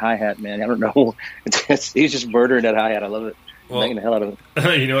killing that hi-hat, man. I don't know. He's just murdering that hi-hat. I love it. Well, Banging the hell out of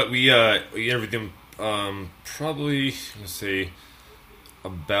it. You know what? We interviewed him probably, let's say,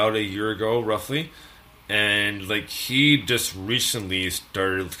 about a year ago, roughly. And, like, he just recently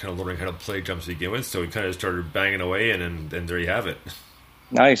started kind of learning how to play drums to begin with, so he kind of started banging away, and there you have it.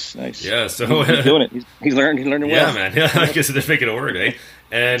 Nice. Yeah, so... He's doing it. He's learning well. Yeah, man. Yeah, I guess they're making it work, eh?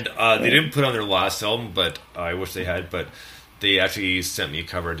 And they didn't put on their last album, but I wish they had, but they actually sent me a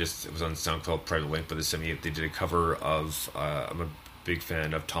cover, it was on SoundCloud, private link, but they did a cover of, I'm a big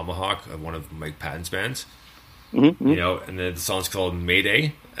fan of Tomahawk, one of Mike Patton's bands. Mm-hmm. You know, and the song's called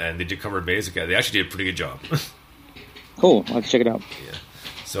Mayday, and they did cover Mayday. They actually did a pretty good job. Cool. I'll have to check it out. Yeah.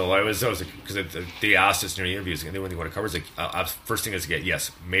 So I was because they asked us during the interviews, and they want to cover. Like first thing is to get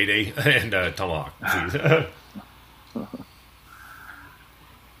yes, Mayday and Tomahawk, please.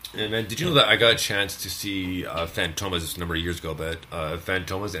 And man, did you know that I got a chance to see Fantomas a number of years ago? But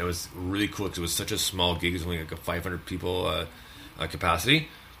Fantomas, and it was really cool because it was such a small gig. It was only like a 500 people capacity.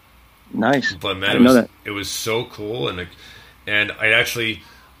 Nice. But man, I didn't know that. it was so cool, and I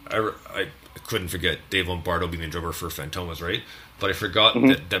couldn't forget Dave Lombardo being the drummer for Fantomas, right? But I forgot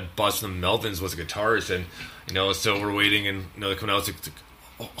that Buzz from the Melvins was a guitarist, and you know, so we're waiting, and you know, they come out. It's like,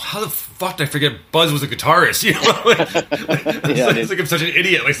 oh, how the fuck did I forget Buzz was a guitarist? You know, it's like I'm such an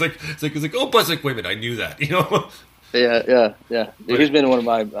idiot. It's like oh, Buzz. Like, wait a minute, I knew that. You know. Yeah. He's been one of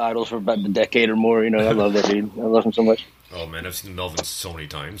my idols for about a decade or more. You know, I love that dude. I love him so much. Oh man, I've seen the Melvins so many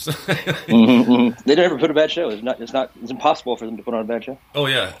times. They never put a bad show. It's impossible for them to put on a bad show. Oh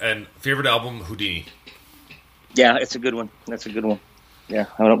yeah, and favorite album, Houdini. Yeah, it's a good one. That's a good one. Yeah,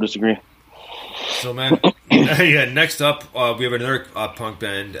 I don't disagree. So man, yeah. Next up, we have another punk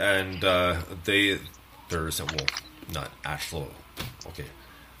band, and they're not Ashflow. Okay,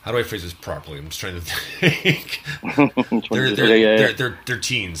 how do I phrase this properly? I'm just trying to think. They're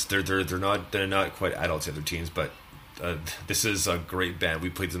teens. They're not quite adults yet. They're teens, but. This is a great band. We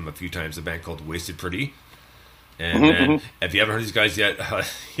played them a few times. A band called Wasted Pretty. And if you haven't heard these guys yet,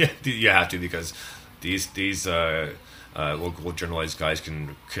 you have to, because these local generalized guys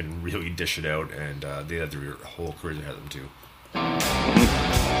can really dish it out, and they have their whole careers ahead of them too.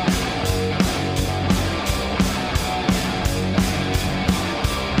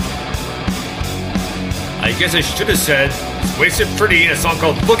 I guess I should have said Wasted Pretty in a song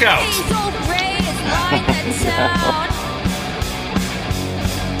called Look Out.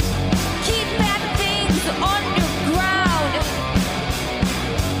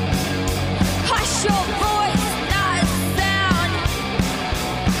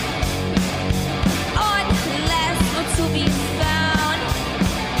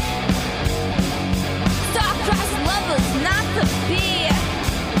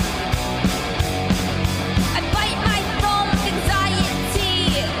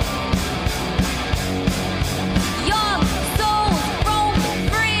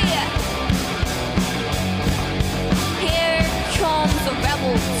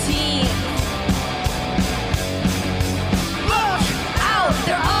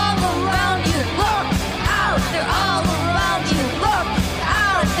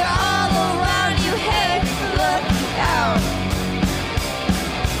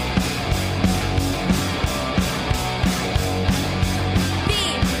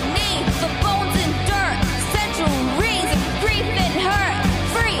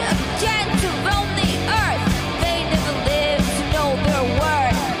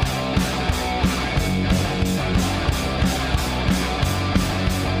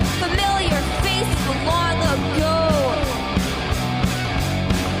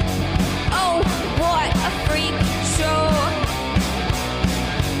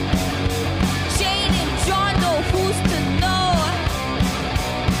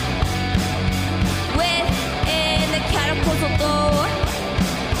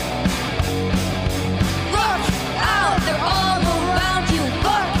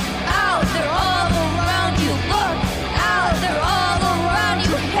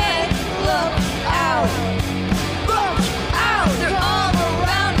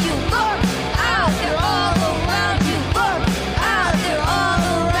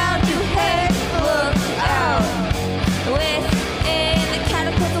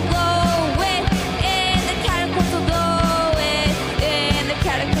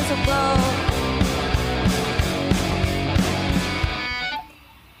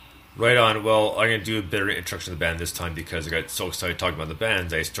 Right on. Well, I'm going to do a better introduction to the band this time because I got so excited talking about the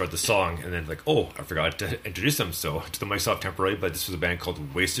band. I started the song and then like, oh, I forgot to introduce them. So to the mic off temporarily, but this was a band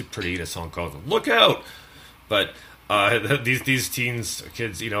called Wasted Pretty and a song called Look Out. But these kids,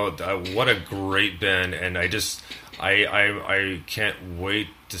 what a great band, and I can't wait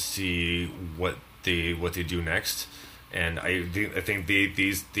to see what they do next. And I think they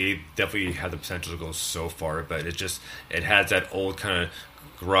definitely have the potential to go so far, but it has that old kind of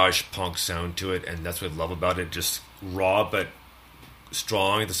garage punk sound to it, and that's what I love about it. Just raw but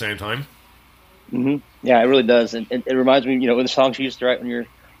strong at the same time. Mm-hmm. Yeah, it really does, and it reminds me, of the songs you used to write when you're,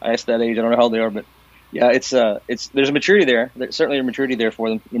 I guess, that age. I don't know how old they are, but yeah, it's there's a maturity there. There's certainly a maturity there for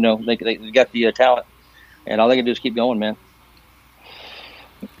them. They got the talent, and all they can do is keep going, man.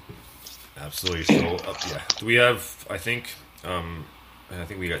 Absolutely. So yeah, we have. I think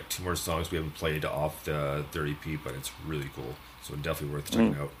we got 2 more songs we haven't played off their EP, but it's really cool. So definitely worth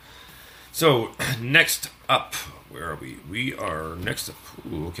checking out. So next up, where are we? We are next up.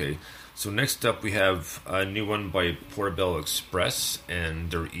 Ooh, okay. So next up, we have a new one by Portobello Express, and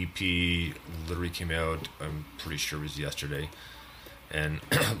their EP literally came out. I'm pretty sure it was yesterday, and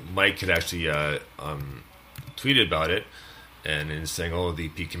Mike had actually tweeted about it. And in saying, "Oh, the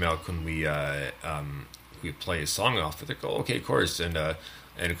EP came out. Couldn't we play a song off?" They're like, "Oh, okay, of course." And of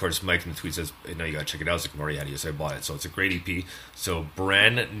course, Mike in the tweet says, "No, you gotta check it out." It's like, "I'm already had it, so I bought it." So it's a great EP. So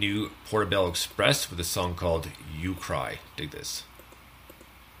brand new Portobello Express with a song called "You Cry." Dig this.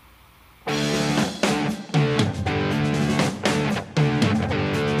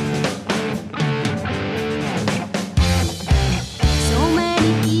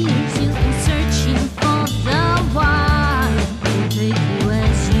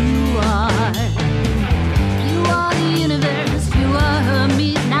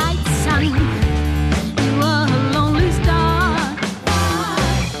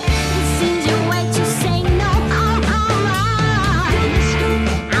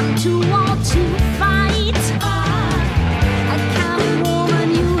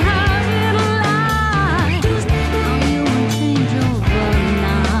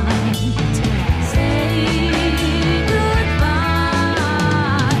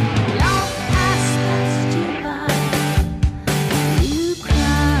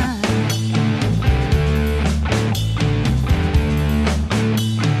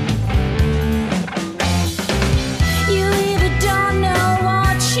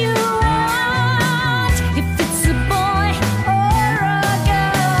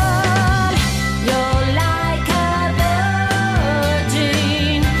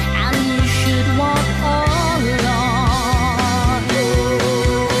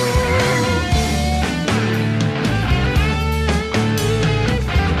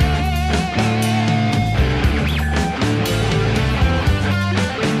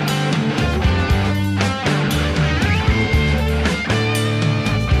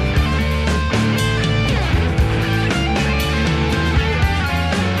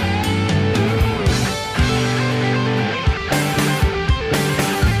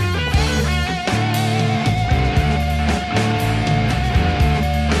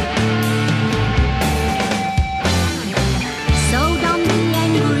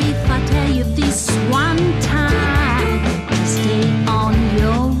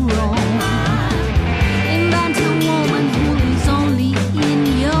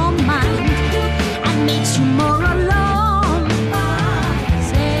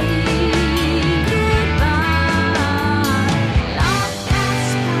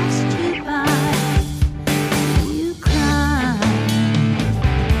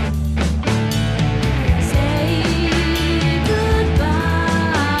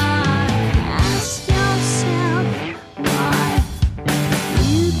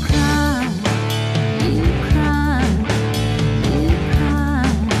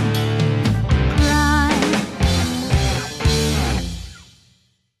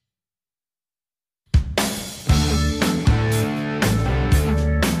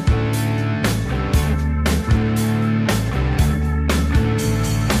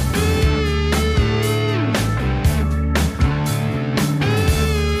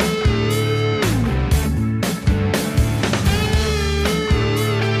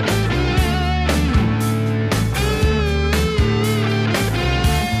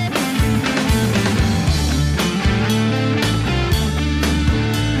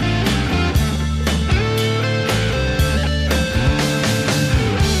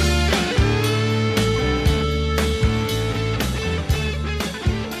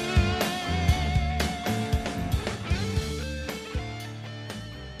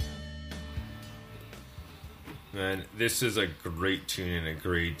 Man, this is a great tune and a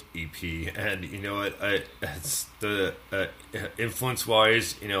great EP, and you know what? It's the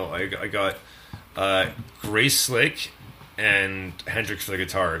influence-wise, I got Grace Slick and Hendrix for the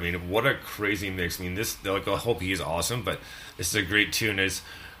guitar. I mean, what a crazy mix. I mean, this, like, I hope he is awesome, but this is a great tune. It's,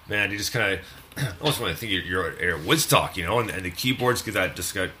 man, you just kind of almost want to think you're at Woodstock, you know, and the keyboards get that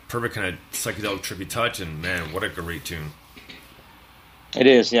just got perfect kind of psychedelic trippy touch, and man, what a great tune. It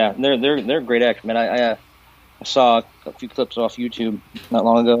is, yeah. They're great acts, man. I saw a few clips off YouTube not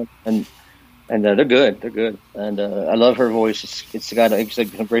long ago, and they're good. They're good, and I love her voice. It's got like some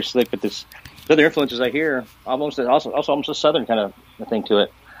very slick, but this other influences I hear almost a southern kind of thing to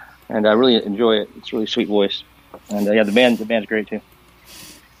it, and I really enjoy it. It's a really sweet voice, and yeah, the band's great too.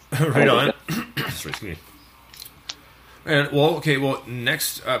 Right on. Sorry, excuse me. And well,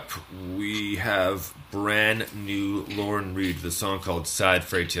 next up we have brand new Lauren Reed, the song called "Sad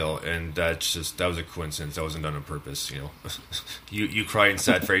Fairy Tale," and that was a coincidence. That wasn't done on purpose, you know. you cry in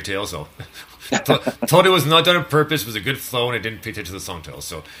 "Sad Fairy Tale," so told it was not done on purpose. It was a good flow, and I didn't pay attention to the song title.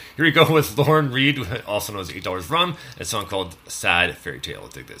 So here we go with Lauren Reed, also known as $8 Rum, a song called "Sad Fairy Tale."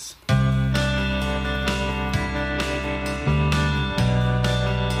 Let's take this.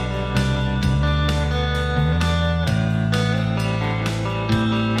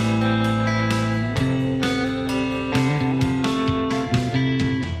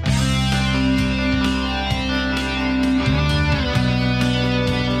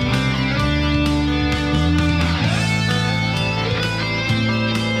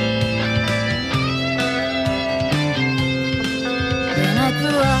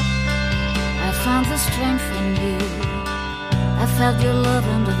 Your love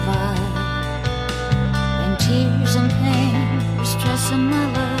and divine, and tears and pain were stressing my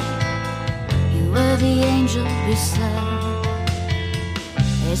love. You were the angel beside.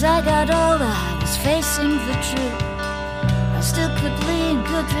 As I got older, I was facing the truth. I still could lean,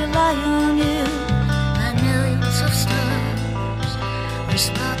 could rely on you. My millions of stars were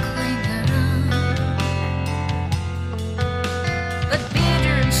sparkling around, but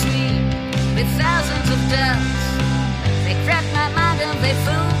bitter and sweet, with thousands of doubts. They cracked my mind and they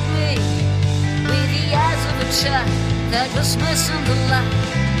fooled me with the eyes of a child that was missing the light.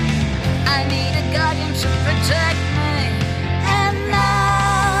 I need a guardian to protect me, and now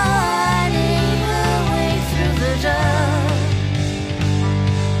I need a way through the dark.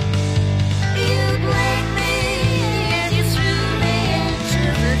 You blamed me and you threw me into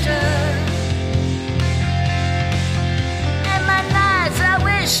the dark, and my nights I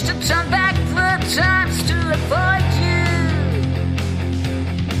wish to turn back the times to avoid you.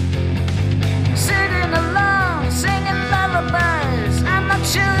 Sitting alone, singing lullabies, I'm not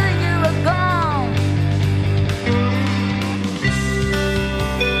sure you were gone.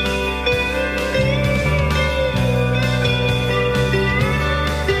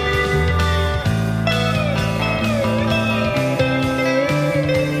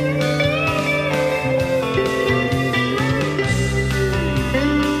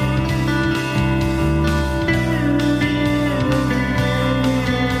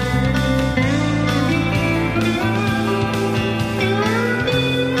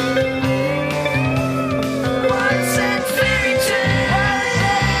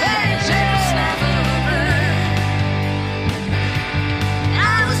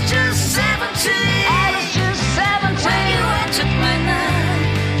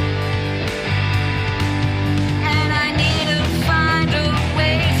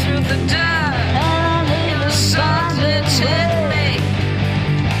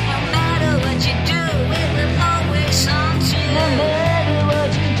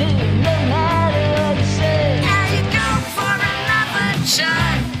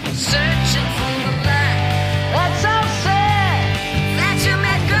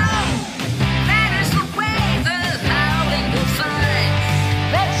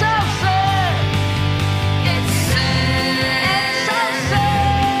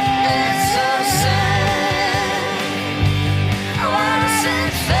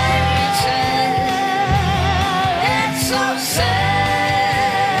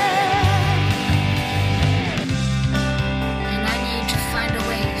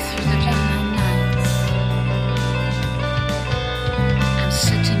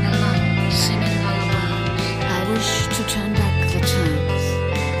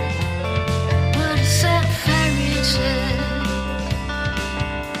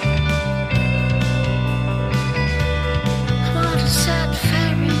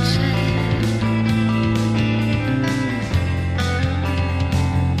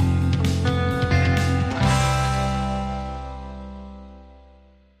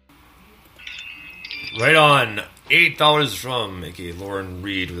 Right on. $8 from aka Lauren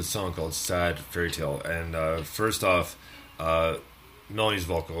Reed with a song called "Sad Fairy Tale." And first off, Melanie's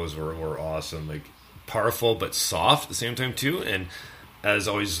vocals were awesome. Like powerful but soft at the same time too. And as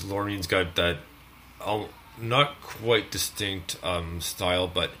always, Loreen's got that not quite distinct style,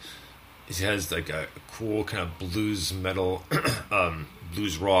 but he has like a cool kind of blues metal,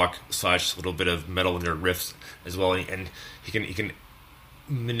 blues rock / a little bit of metal in their riffs as well, and he can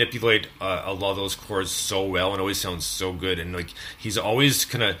manipulate a lot of those chords so well, and always sounds so good. And like he's always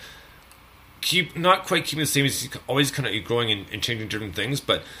kind of not quite keeping the same. He's always kind of growing and changing different things,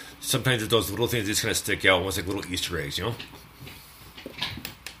 but sometimes those little things just kind of stick out, almost like little Easter eggs, you know?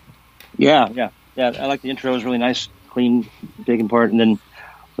 Yeah. I like the intro. It was really nice, clean, taking part, and then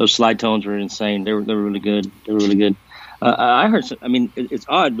those slide tones were insane. They were really good. I heard some, I mean, it's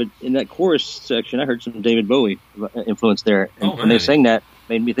odd, but in that chorus section, I heard some David Bowie influence there. And when they sang that,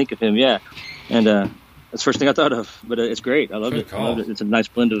 made me think of him, yeah. And that's the first thing I thought of, but it's great. I love it. It's a nice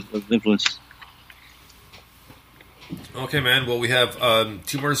blend of influence. Okay, man. Well, we have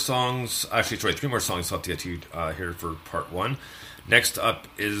 3 more songs left to get to here for part 1. Next up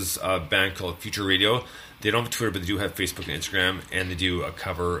is a band called Future Radio. They don't have Twitter, but they do have Facebook and Instagram, and they do a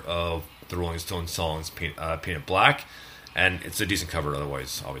cover of the Rolling Stones songs, Painted Black. And it's a decent cover,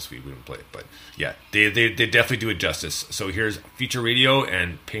 otherwise, obviously, we wouldn't play it. But yeah, they definitely do it justice. So here's Future Radio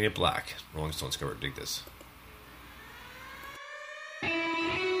and Painted Black, Rolling Stones cover. Dig this.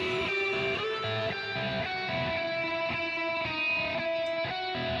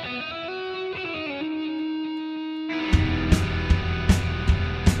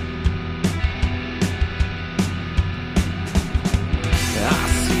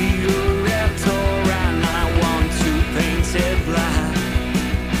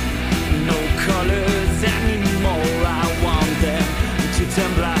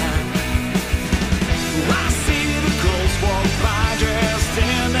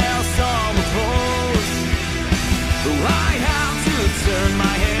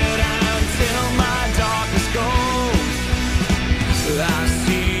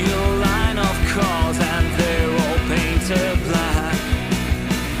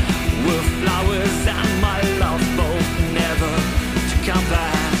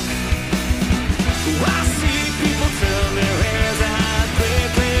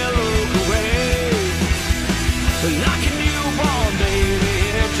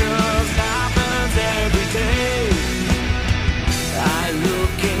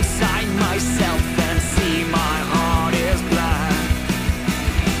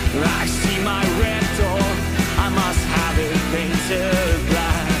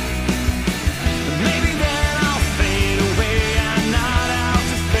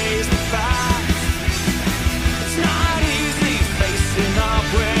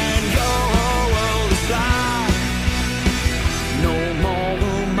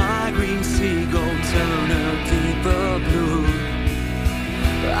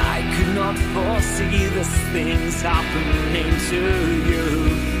 foresee these things happening to you.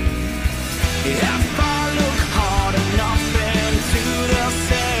 If I look hard enough into the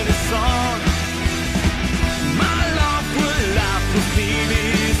setting sun, my love will laugh with me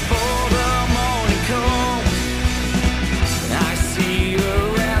before the morning comes. I see a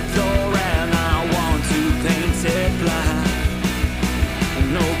red door and I want to paint it black.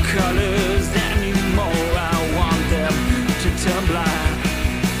 No colors anymore, I want them to turn black.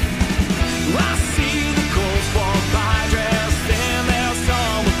 I see the girls walk by dressed in their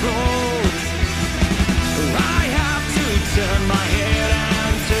summer clothes. I have to turn my head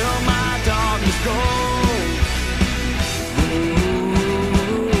until my darkness goes.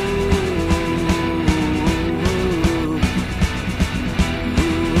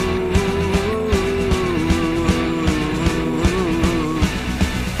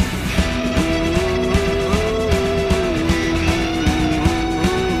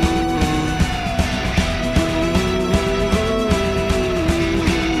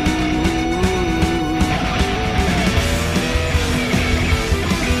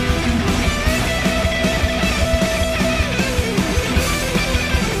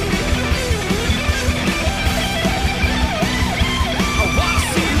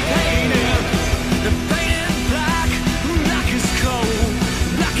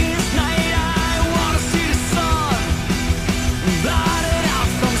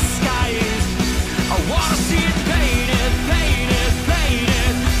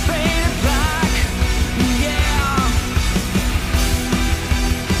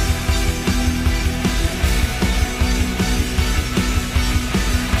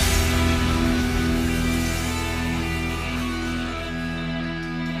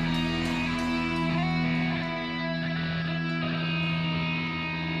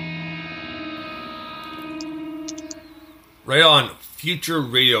 Right on. Future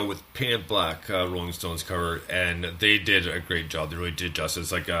Radio with Painted Black, Rolling Stones cover, and they did a great job. They really did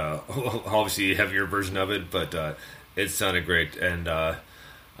justice. Like, obviously a heavier version of it, but it sounded great, and I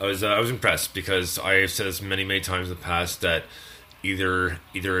was impressed because I've said this many times in the past that either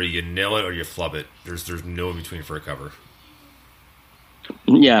you nail it or you flub it. There's no in between for a cover.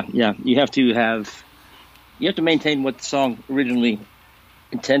 Yeah. You have to maintain what the song originally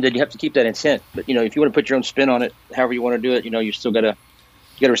intended. You have to keep that intent, but if you want to put your own spin on it, however you want to do it, you still gotta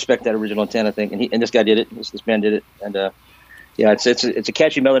respect that original intent, I think. And this guy did it. This band did it, and it's a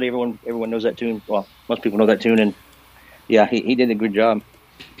catchy melody. Everyone knows that tune. Well, most people know that tune, and he did a good job.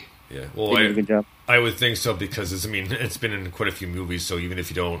 Yeah, well, he did a good job. I would think so because it's been in quite a few movies. So even if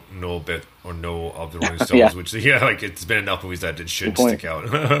you don't know a bit or know of the Rolling Stones, which it's been enough movies that it should stick out.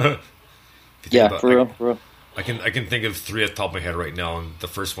 For real. I can think of 3 at the top of my head right now, and the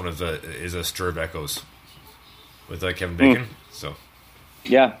first one is a Stir of Echoes with Kevin Bacon. So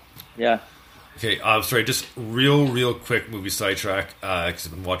yeah. Okay, sorry, just real quick movie sidetrack because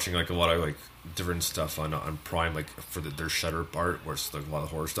I've been watching like a lot of like different stuff on Prime, like for their Shudder part, where it's like a lot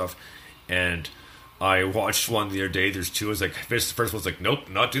of horror stuff, and I watched one the other day. There's 2. I was like, the first one's like, nope,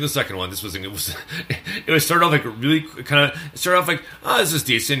 not doing the second one. It was started off like really kind of. It started off like, this is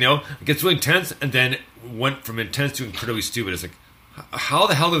decent, It gets really intense, and then went from intense to incredibly stupid. It's like, how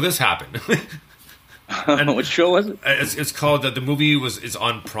the hell did this happen? And what show was it? It's called the movie is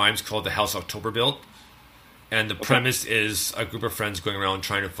on Prime. It's called The House October Built, and the premise is a group of friends going around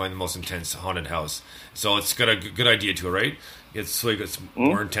trying to find the most intense haunted house. So it's got a good idea to it, right? It's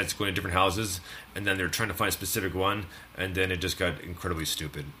more intense going to different houses, and then they're trying to find a specific one, and then it just got incredibly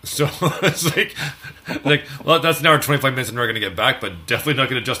stupid. So it's like, well, that's an hour and 25 minutes, and we're going to get back, but definitely not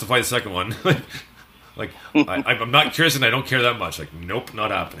going to justify the second one. I'm not curious, and I don't care that much. Like, nope,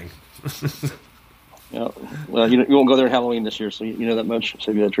 not happening. Well, you won't go there at Halloween this year, so you know that much.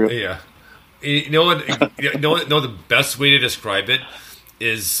 Save you that trip. Yeah. You know what? The best way to describe it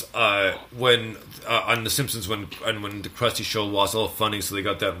is when on The Simpsons when the Krusty Show lost all the funding, so they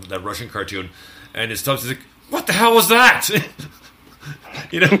got that Russian cartoon, and it stops. He's like, "What the hell was that?"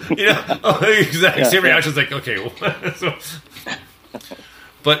 Exactly. Same reaction. Like, okay. So,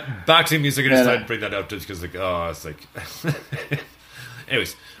 but back to the music, I just decided to bring that up just because, it's like.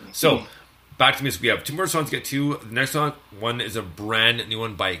 Anyways, so. Back to music. We have 2 more songs to get to. The next one is a brand new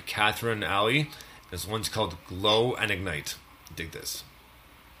one by Catherine Alley. This one's called Glow and Ignite. Dig this.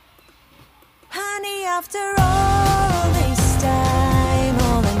 Honey, after all this time,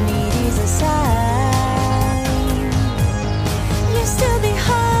 all I need is a sign. Used to be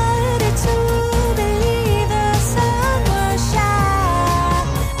harder to believe the sun will shine.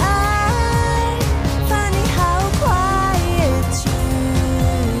 Funny how quietude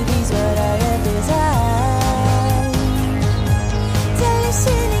is what I have designed. To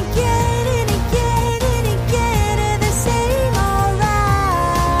listen again and again and again to the same alright.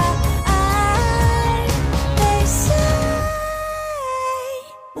 They say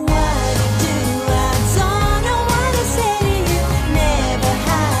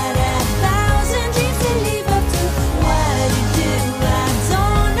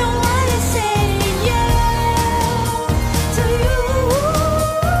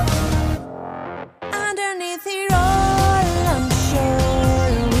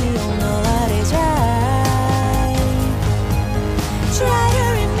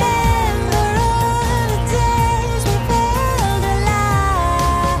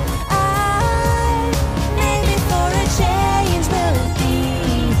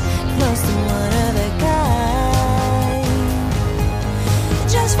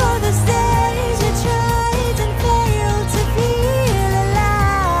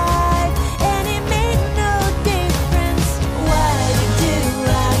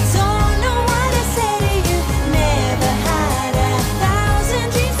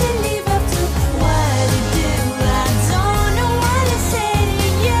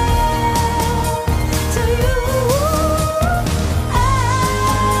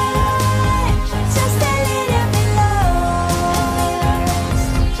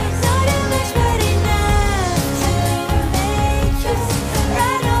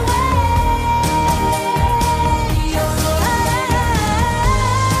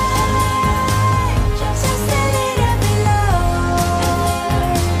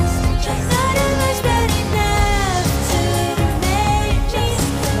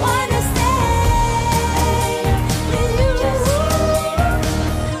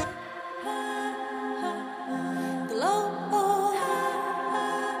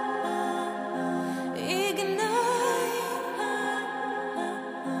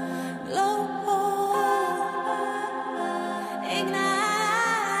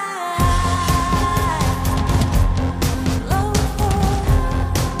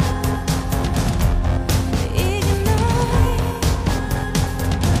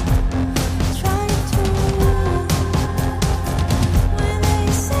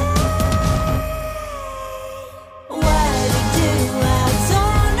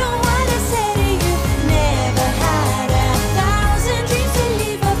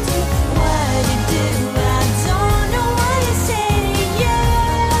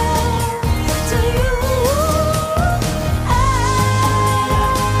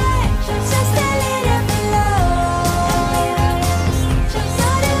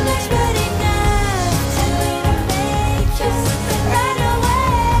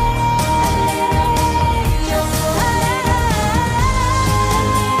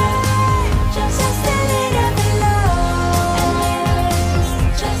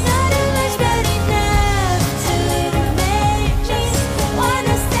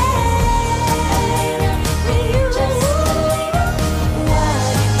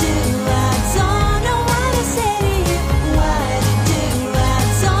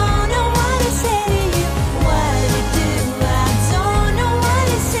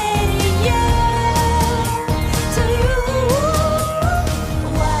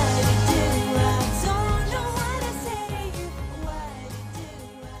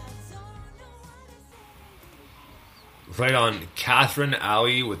Catherine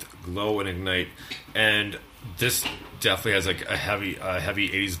Alley with Glow and Ignite, and this definitely has like a heavy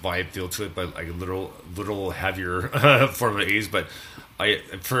 80s vibe feel to it, but like a little heavier form of the 80s. But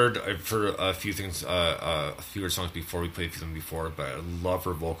I've heard a few things, a few of her songs before. We played a few of them before, but I love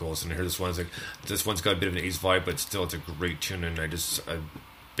her vocals, and I hear this one's got a bit of an 80s vibe, but still it's a great tune, and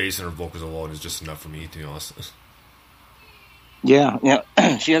based on her vocals alone is just enough for me, to be honest. Yeah.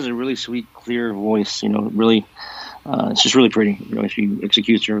 She has a really sweet, clear voice. Really, it's just really pretty. She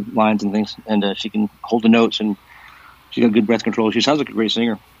executes her lines and things, and she can hold the notes, and she's got good breath control. She sounds like a great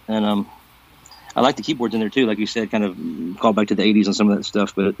singer, and I like the keyboards in there too. Like you said, kind of call back to the '80s and some of that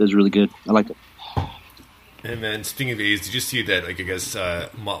stuff, but it was really good. I liked it. And then, speaking of 80s, did you see that? Like, I guess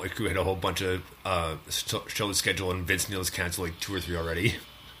Motley Crue had a whole bunch of shows scheduled, and Vince Neil's canceled like 2 or 3 already.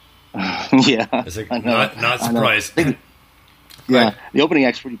 Yeah, it's like not surprised. Yeah, the opening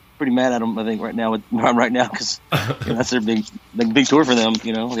act's pretty mad at him. I think right now because that's their big tour for them.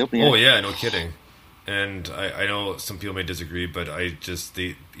 The opening. Oh act. yeah, no kidding. And I know some people may disagree, but I just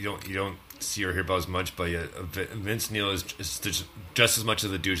you don't see or hear about as much. But yeah, Vince Neil is just as much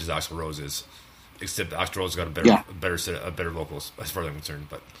of the douche as Axl Rose is, except Axl Rose got a better vocals as far as I'm concerned.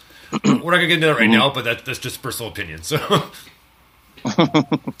 But we're not gonna get into that right now. But that's just personal opinion.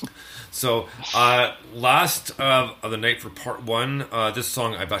 So, last of the night for part 1. This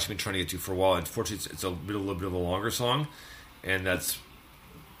song I've actually been trying to get to for a while. Unfortunately, it's a little bit of a longer song, and that's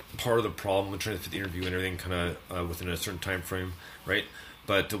part of the problem with trying to fit the interview and everything kind of within a certain time frame, right?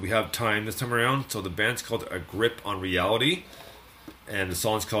 But we have time this time around. So the band's called A Grip on Reality, and the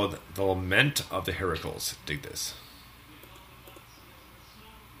song's called The Lament of the Heracles. Dig this.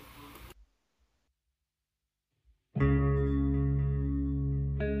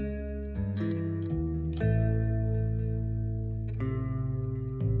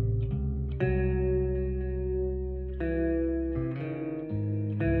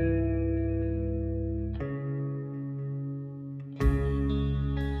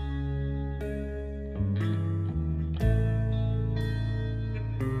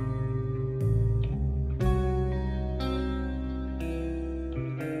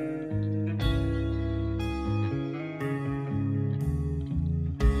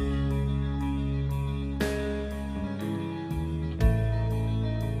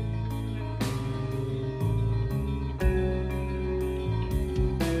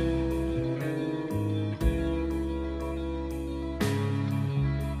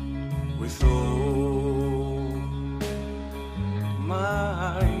 With all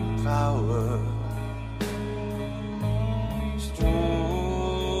my power, all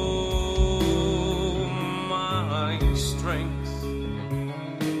my strength,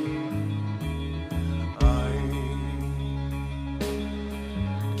 I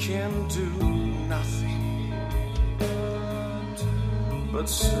can do nothing but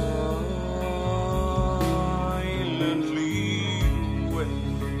silently wait.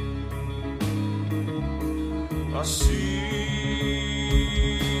 I see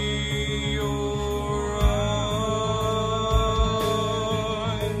your eyes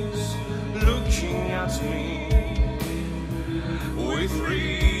looking at me with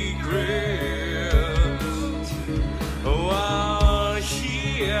regret, while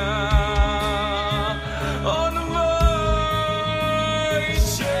here on my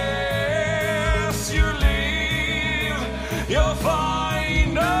chest you leave your final.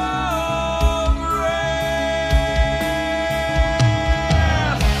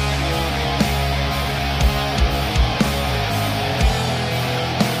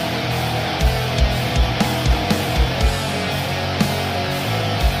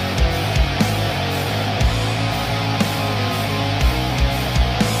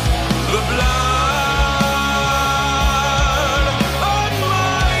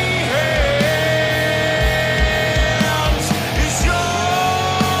 Is your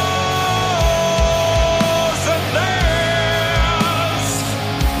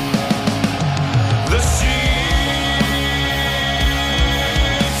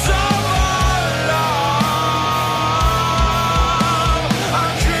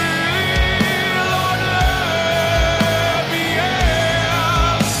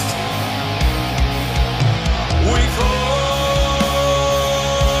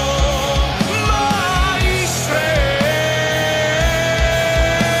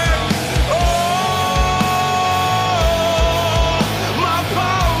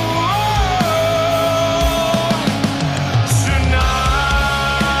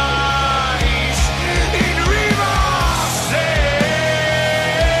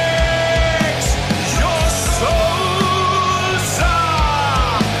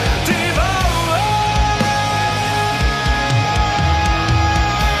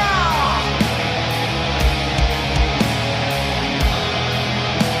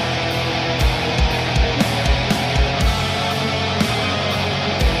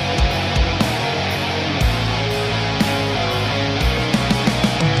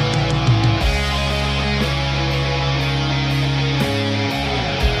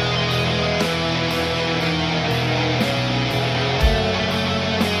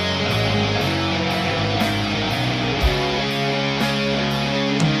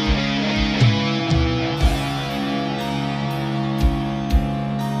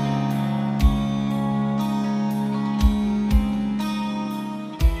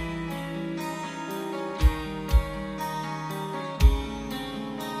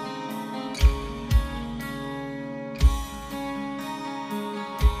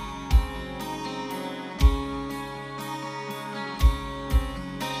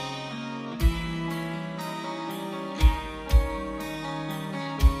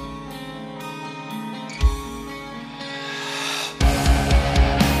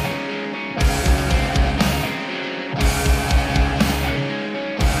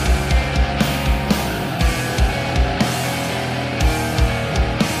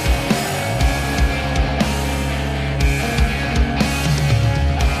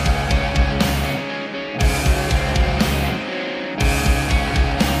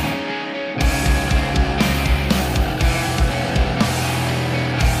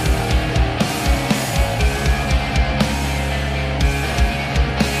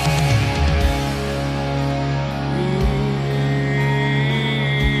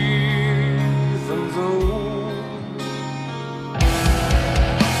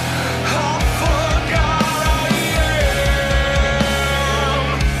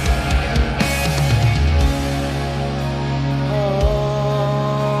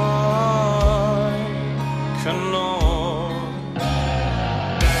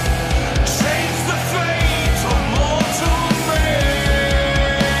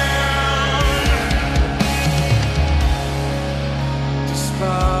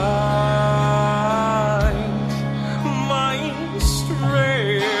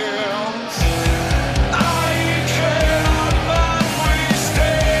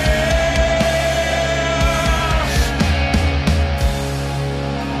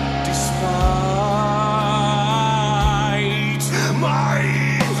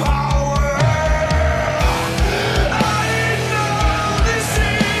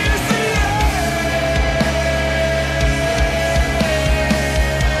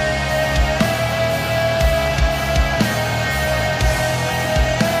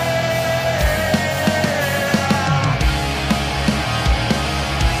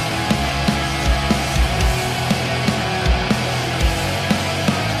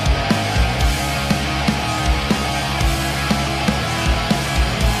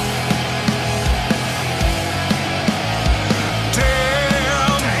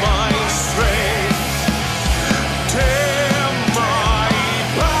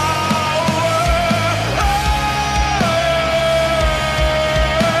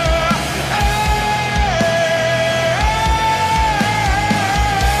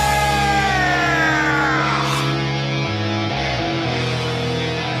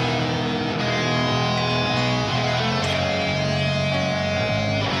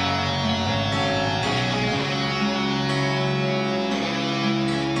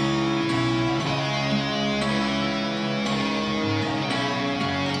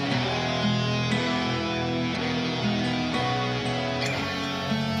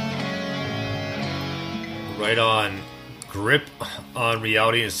Right on. Grip on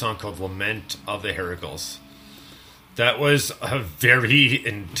Reality, a song called Lament of the Heracles. That was a very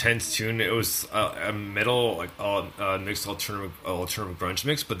intense tune. It was a metal, like mixed alternative grunge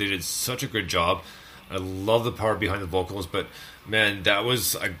mix, but they did such a good job. I love the power behind the vocals, but man, that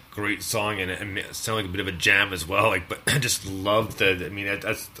was a great song, and it sounded like a bit of a jam as well. Like, but I just loved the. I mean,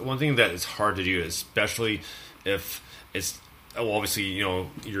 that's one thing that is hard to do, especially if it's. Well, obviously, you know,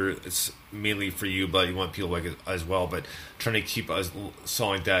 it's mainly for you, but you want people like it as well. But trying to keep a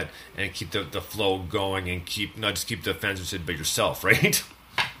song like that and keep the flow going and not just keep the fans interested, but yourself, right?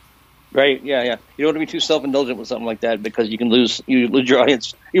 Right. Yeah. Yeah. You don't want to be too self-indulgent with something like that because you lose your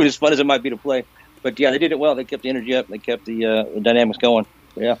audience, even as fun as it might be to play. But yeah, they did it well. They kept the energy up. They kept the dynamics going.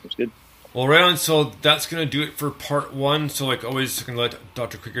 Yeah, it was good. Well, right on. So that's going to do it for part 1. So like always, I can let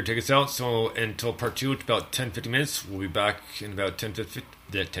Dr. Krieger take us out. So until part 2, it's about 10-15 minutes. We'll be back in about 10 to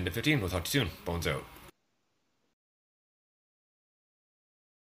 15. We'll talk to you soon. Bones out.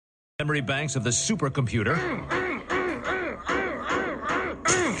 Memory banks of the supercomputer.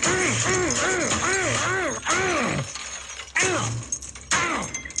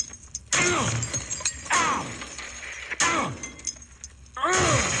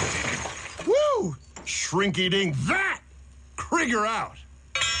 Woo! Shrinky-ding that! Krieger out!